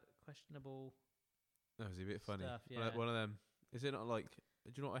of questionable. No, is he a bit funny? Stuff, One of- yeah. One of them. Is it not like?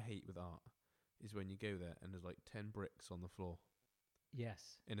 Do you know what I hate with art? Is when you go there and there's like 10 bricks on the floor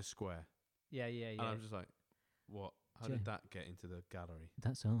Yes. in a square, Yeah. and I'm just like, what? How Jay. did that get into the gallery?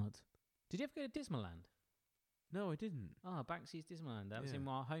 That's art. Did you ever go to Dismaland? No, I didn't. Banksy's Dismaland. That was Yeah. in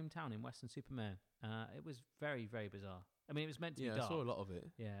our hometown in Weston-super-Mare. It was very, very bizarre. I mean, it was meant to Yeah, be I dark. saw a lot of it.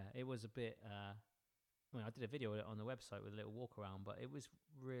 Yeah, it was a bit. I mean, I did a video of it on the website with a little walk around, but it was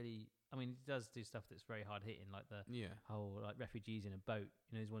really. I mean, he does do stuff that's very hard hitting, like the Yeah. whole like refugees in a boat.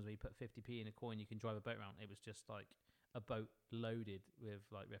 You know, those ones where you put 50p in a coin, you can drive a boat around. It was just like a boat loaded with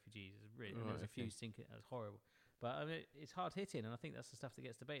like refugees. It was really. and there was a few okay. sinking. It was horrible. But I mean, it's hard hitting, and I think that's the stuff that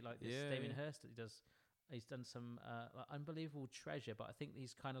gets debate. Like this Yeah, Damien yeah. Hirst that he does. He's done some like unbelievable treasure, but I think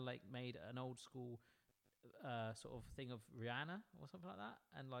he's kind of like made an old school sort of thing of Rihanna or something like that,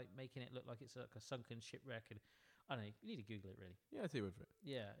 and like making it look like it's like a sunken shipwreck. And I don't know. You need to Google it, really. Yeah, I tell you what for it.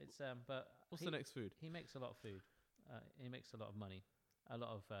 Yeah, it's but What's he, the next food? He makes a lot of food. He makes a lot of money, a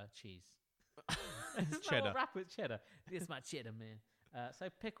lot of cheese. Cheddar. Wrap with cheddar. It's my cheddar, man. So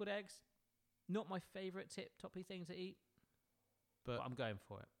pickled eggs, not my favourite toppy thing to eat, but I'm going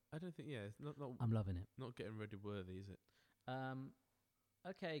for it. I don't think. Yeah, it's not I'm loving it. not getting ready worthy, is it?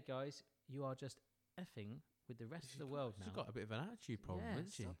 Okay, guys, you are just effing with the rest of the world now. She's got a bit of an attitude problem, Yeah,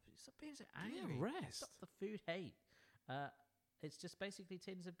 hasn't she? stop being so Give her a angry. rest. Stop the food hate. It's just basically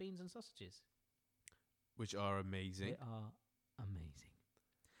tins of beans and sausages. Which are amazing. They are amazing.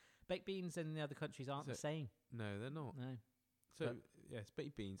 Baked beans in the other countries aren't the So- same. No, they're not. No. So but- yeah, it's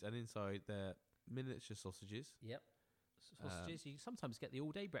baked beans, and inside they're miniature sausages. Yep. Sausages. You sometimes get the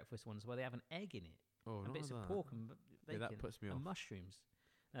all-day breakfast ones where they have an egg in it, Oh, and not bits of that. pork and Yeah, bacon that puts me and off. mushrooms.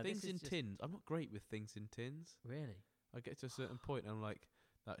 Now, Things this is in just- tins. I'm not great with things in tins. Really, I get to a certain point, and I'm like,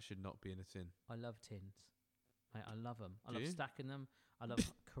 that should not be in a tin. I love tins. Mate, I love them. I Do love you? stacking them. I love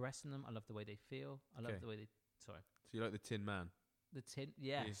caressing them. I love the way they feel. I love Okay. the way they. Sorry, So you like the Tin Man? the tin.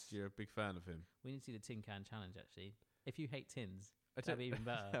 Yes, You're a big fan of him. we need to see the tin can challenge. Actually, if you hate tins, I that'd be even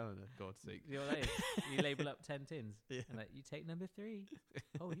better. Oh, no, God's sake. You know what that is? You label up 10 tins. Yeah. And like, you take number 3.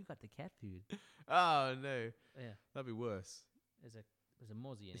 Oh, you got the cat food. Oh no, Yeah. that'd be worse. There's a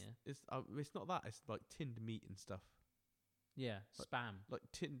mozzie in here. It's not that. It's like tinned meat and stuff, Yeah. Like- Spam. like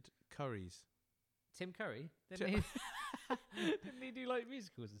tinned curries, Tim Curry? Ti- Didn't he do like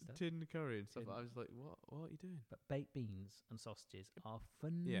musicals and stuff? tinned curry and stuff. Tinned. I was like, what? What are you doing? But baked beans and sausages are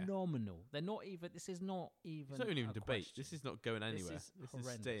phenomenal. They're not even. This is not even. It's not even a debate. question. This is not going This anywhere. is This is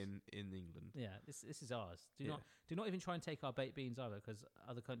horrendous. staying in England. Yeah, this is ours. Do Yeah. not even try and take our baked beans either, because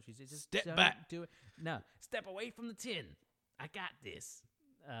other countries it just Step don't back. do it. No, step away from the tin. I got this.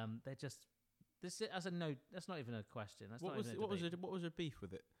 They're just this as a no. That's not even a question. That's What not was even a what was debate. it? What was her beef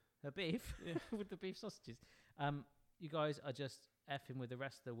with it? A beef Yeah. with the beef sausages. You guys are just effing with the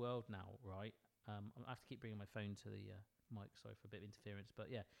rest of the world now, right? I have to keep bringing my phone to the mic. Sorry for a bit of interference,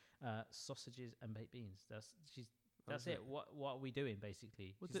 but yeah, sausages and baked beans. That's That's it. it. What are we doing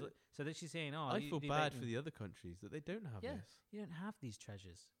basically? What's She's it- like- so that she's saying, "Oh, I you feel do bad baked for the other countries that they don't have Yeah. this You don't have these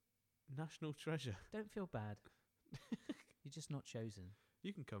treasures. national treasure. Don't feel bad. You're just not chosen.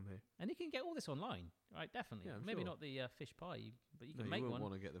 You can come here. And you can get all this online, right? Definitely. Yeah, I'm Maybe sure. not the fish pie, but you No, can make you one.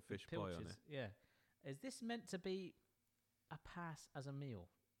 wouldn't want to get the with fish pie on pilchards. it. Yeah. Is this meant to be a pass as a meal?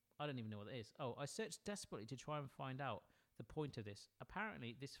 I don't even know what it is. Oh, I searched desperately to try and find out the point of this.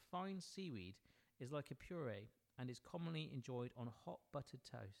 Apparently, this fine seaweed is like a puree and is commonly enjoyed on hot buttered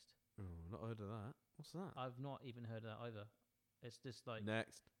toast. Oh, not heard of that. What's that? I've not even heard of that either. It's just like,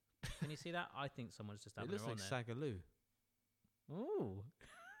 Next. can you see that? I think someone's just It having looks her on like there. sagaloo. Ooh.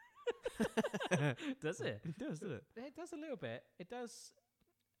 Does it? It does, doesn't it? It does a little bit. It does.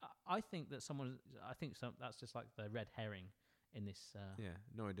 I think that someone. I think that's just like the red herring in this. Yeah,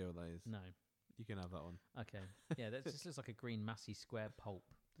 no idea what that is. No. You can have that one. Okay. Yeah, that just looks like a green massy square pulp.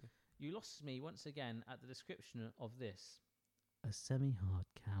 Yeah. You lost me once again at the description of this. A semi-hard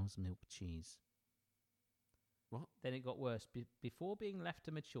cow's milk cheese. What? Then it got worse. Before being left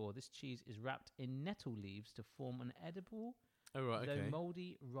to mature, this cheese is wrapped in nettle leaves to form an edible, Oh, right, though okay.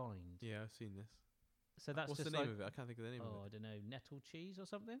 mouldy rind. Yeah, I've seen this. So that's What's just the name like, of it? I can't think of the name oh, of I don't know, nettle cheese or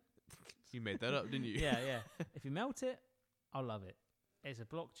something? it. You made that up, didn't you? Yeah. If you melt it, I'll love it. It's a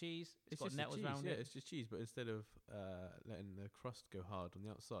block cheese. It's got just a nettles cheese. around Yeah, it. it's just cheese, but instead of letting the crust go hard on the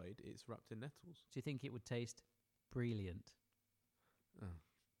outside, it's wrapped in nettles. Do you think it would taste brilliant? Oh.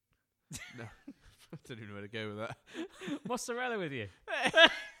 No, I don't even know where to go with that. Mozzarella with you.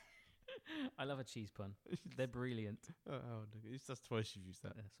 I love a cheese pun. They're brilliant. Oh, that's twice you've used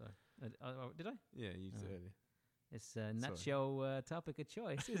that. Sorry. Did I? Yeah, you used it Oh. earlier. It's not your topic of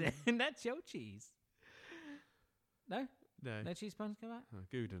choice, is it? Not your cheese. No? No. No cheese puns come out? Oh,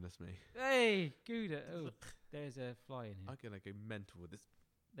 goodness me. Hey, Gouda. Oh, there's a fly in here. I'm going to go mental with this.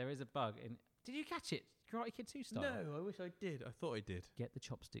 There is a bug in. Did you catch it? Karate Kid 2 style? No, I wish I did. I thought I did. Get the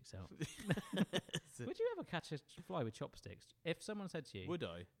chopsticks out. That's it. Would you ever catch a fly with chopsticks? If someone said to you, Would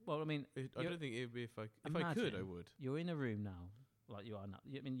I? well, I mean, I You're- don't think it would be if I could, I Imagine. would. you're in a room now, like you are now.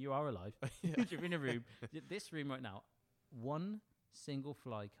 I mean, you are alive. Yeah. You're in a room. This room right now, one single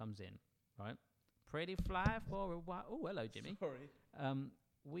fly comes in, right? Pretty fly for a while. Oh, hello, Jimmy. Sorry.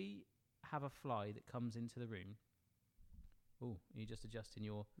 We have a fly that comes into the room. Oh, you just adjusting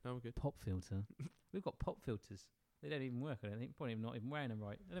your No, we're good. pop filter. We've got pop filters. They don't even work, I don't think. Probably not even wearing them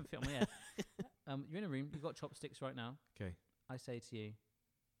right. They don't fit on my head. You're in a room. You've got chopsticks right now. Okay. I say to you,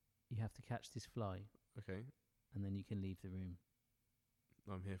 you have to catch this fly, Okay. and then you can leave the room.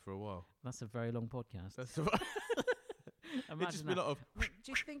 I'm here for a while. That's a very long podcast. That's all right. It'd Imagine just be a that. lot of. Do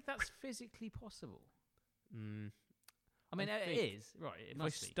you think that's physically possible? I mean, I it think is. Right, it if I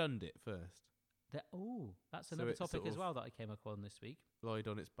must be. stunned it first, That's So another it topic sort as of- well that I came upon this week. lied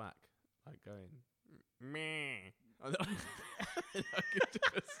on its back, like going, meh. I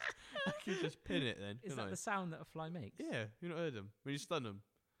could just pin it then. Is couldn't that I? the sound that a fly makes? Yeah, you not heard them when you stun them.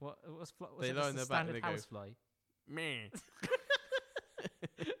 What's They it lie just on the their back and standard they go, house fly? Meh.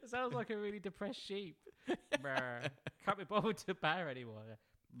 It sounds like a really depressed sheep. Brr. Can't be bothered to bear anymore.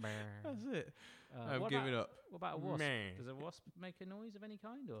 Brr. That's it. I'm what giving about, up. What about a wasp? Meh. Does a wasp make a noise of any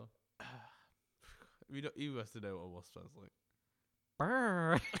kind, or? You must know what a wasp sounds like.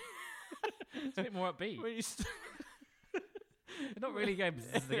 Brr. It's a bit more upbeat. When you Not really going. Brr.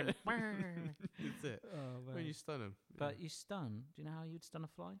 That's it. Oh, When you stun them. but you stun. Do you know how you'd stun a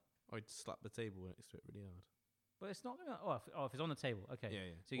fly? I'd slap the table next to it really hard. But it's not going to. If it's on the table, okay. Yeah,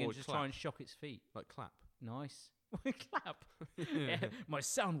 yeah. So you Or can just clap. try and shock its feet. Like clap. Nice. Clap. Yeah, my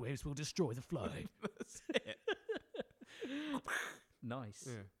sound waves will destroy the fly. That's it. Nice.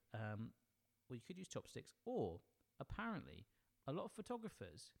 Yeah. Well, you could use chopsticks, or apparently, a lot of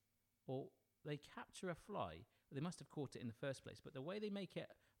photographers, or they capture a fly. They must have caught it in the first place, but the way they make it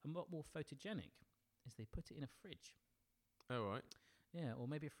a lot more photogenic is they put it in a fridge. All right. Yeah, or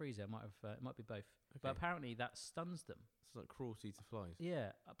maybe a freezer. It might be both. Okay. But apparently that stuns them. It's like cruelty to flies.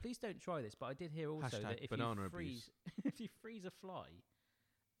 Yeah. Please don't try this. But I did hear also Hashtag that if banana you abuse. freeze, if you freeze a fly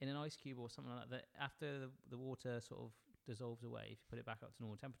in an ice cube or something like that, after the water sort of dissolves away, if you put it back up to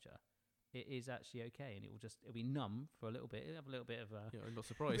normal temperature, it is actually okay, and it'll be numb for a little bit. It'll have a little bit of Yeah, I'm not a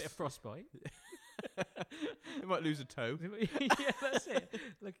surprised. bit of frostbite. It might lose a toe. Yeah, that's it.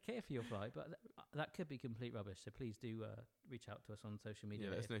 Look, care for your fly, but that could be complete rubbish. So please do reach out to us on social media.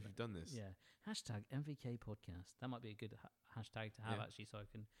 Yeah, let us know if you've done this. Yeah, hashtag MVK podcast. That might be a good hashtag to have Yeah. actually, so I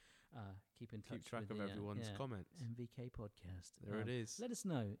can keep in touch. Keep track with of the, everyone's yeah, comments. MVK podcast. There it is. Let us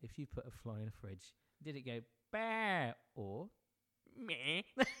know if you put a fly in a fridge. Did it go bear or meh?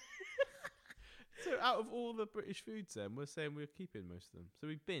 So out of all the British foods then, we're saying we're keeping most of them. So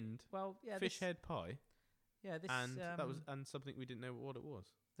we binned Well, yeah, fish this, head pie yeah, this and that was and something we didn't know what it was.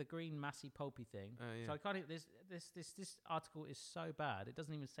 the green massy pulpy thing. Yeah. So I can't. This article is so bad. It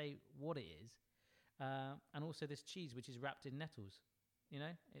doesn't even say what it is, and also this cheese which is wrapped in nettles. You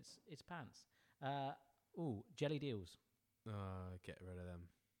know, it's pants. Jelly deals. Get rid of them.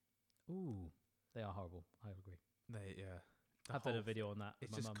 Ooh, they are horrible. I agree. The I've done a whole video on that.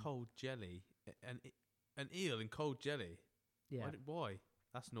 It's with my just mum. cold jelly, an eel in cold jelly. Yeah, Why?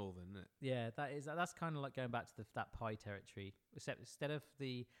 That's northern, isn't it? yeah. That's kind of like going back to that pie territory. Except instead of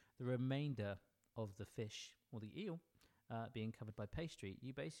the remainder of the fish or the eel being covered by pastry,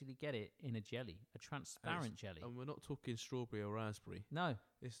 you basically get it in a jelly, a transparent jelly. And we're not talking strawberry or raspberry. No,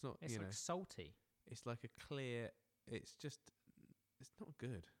 It's not. it's like salty. It's like a clear. It's not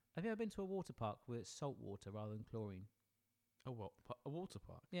good. Have you ever been to a water park where it's salt water rather than chlorine? A what? A water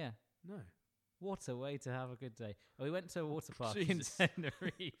park? Yeah. No. Water, way to have a good day. We went to a water park in Jesus.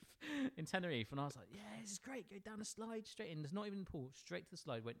 Tenerife, and I was like, "Yeah, this is great. Go down the slide straight in. There's not even a pool. Straight to the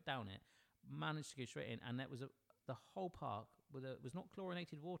slide. Went down it. Managed to go straight in, and that was the whole park was not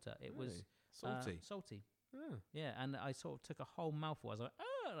chlorinated water. It was salty. salty. Oh. Yeah, and I sort of took a whole mouthful. I was like,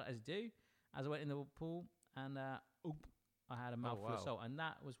 "Oh," as you do, as I went in the pool, and I had a mouthful of wow. salt, and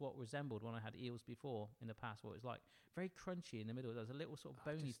that was what resembled when I had eels before in the past. What it was like, very crunchy in the middle. There was a little sort of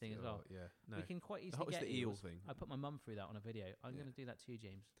bony thing as well. Yeah. No. You can quite easily It's get the eel eels. thing. I put my mum through that on a video. I'm Yeah. going to do that too,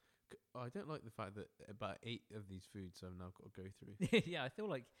 James. I don't like the fact that about 8 of these foods I've now got to go through. Yeah, I feel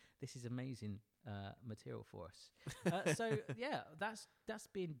like this is amazing material for us. So yeah, that's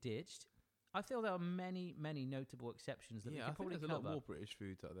been ditched. I feel there are many notable exceptions that we I can think probably there's a lot cover. more British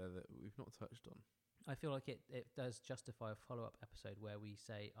foods out there that we've not touched on. I feel like it does justify a follow-up episode where we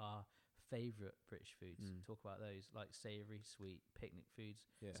say our favourite British foods, talk about those, like savoury, sweet, picnic foods.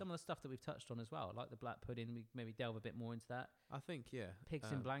 Yeah. Some of the stuff that we've touched on as well, like the black pudding, we maybe delve a bit more into that. I think,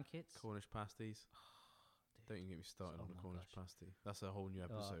 Pigs in blankets. Cornish pasties. Dude. Don't even get me started Oh on the my Cornish gosh. pasty. That's a whole new Oh,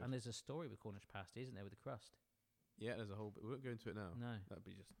 episode. and there's a story with Cornish pasty, isn't there, with the crust? Yeah, there's a whole bit. We won't go into it now. No. That'd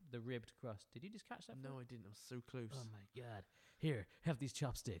be just... The ribbed crust. Did you just catch that? No, I didn't. I was so close. Oh my god! Here, have these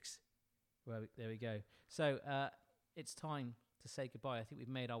chopsticks. Well, there we go. So it's time to say goodbye. I think we've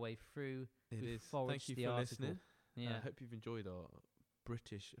made our way through. It We've is. foraged Thank you the for article. listening. Yeah, I hope you've enjoyed our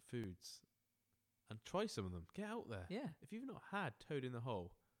British foods. And try some of them. Get out there. yeah. If you've not had Toad in the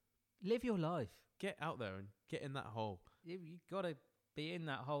Hole, Live your life. get out there and get in that hole. You got to be in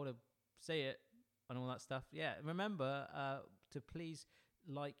that hole to see it and all that stuff. Yeah. Remember to please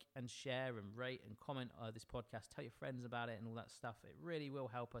like and share and rate and comment this podcast. Tell your friends about it and all that stuff. It really will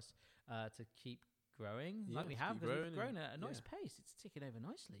help us to keep growing like we to have, keep because we've growing grown at a and- nice pace. It's ticking over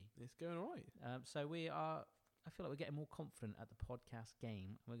nicely. It's going all right. So we are. I feel like we're getting more confident at the podcast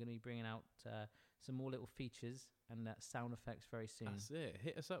game. We're going to be bringing out some more little features and sound effects very soon. That's it.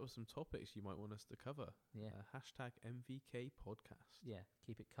 Hit us up with some topics you might want us to cover. Yeah. Hashtag MVK podcast. Yeah,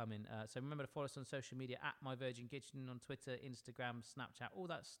 keep it coming. So remember to follow us on social media at My Virgin Kitchen on Twitter, Instagram, Snapchat, all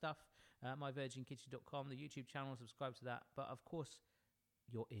that stuff. MyVirginKitchen.com, the YouTube channel, subscribe to that. But of course,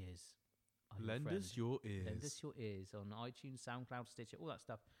 your ears. are your Lend friend. us your ears. Lend us your ears on iTunes, SoundCloud, Stitcher, all that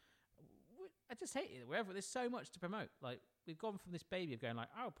stuff. I just hate it. Wherever there's so much to promote. Like we've gone from this baby of going like,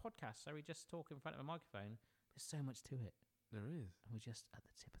 oh, podcast. So we just talk in front of a microphone. There's so much to it, There is. and we're just at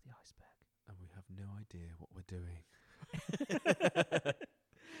the tip of the iceberg. And we have no idea what we're doing.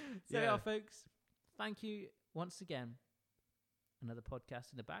 So yeah, folks. Thank you once again. Another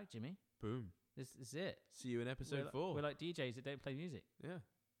podcast in the bag, Jimmy. Boom. This is it. See you in episode 4. We're like DJs that don't play music. Yeah.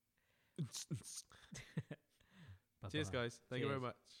 Bye-bye. Cheers, guys. Thank you very Cheers. much.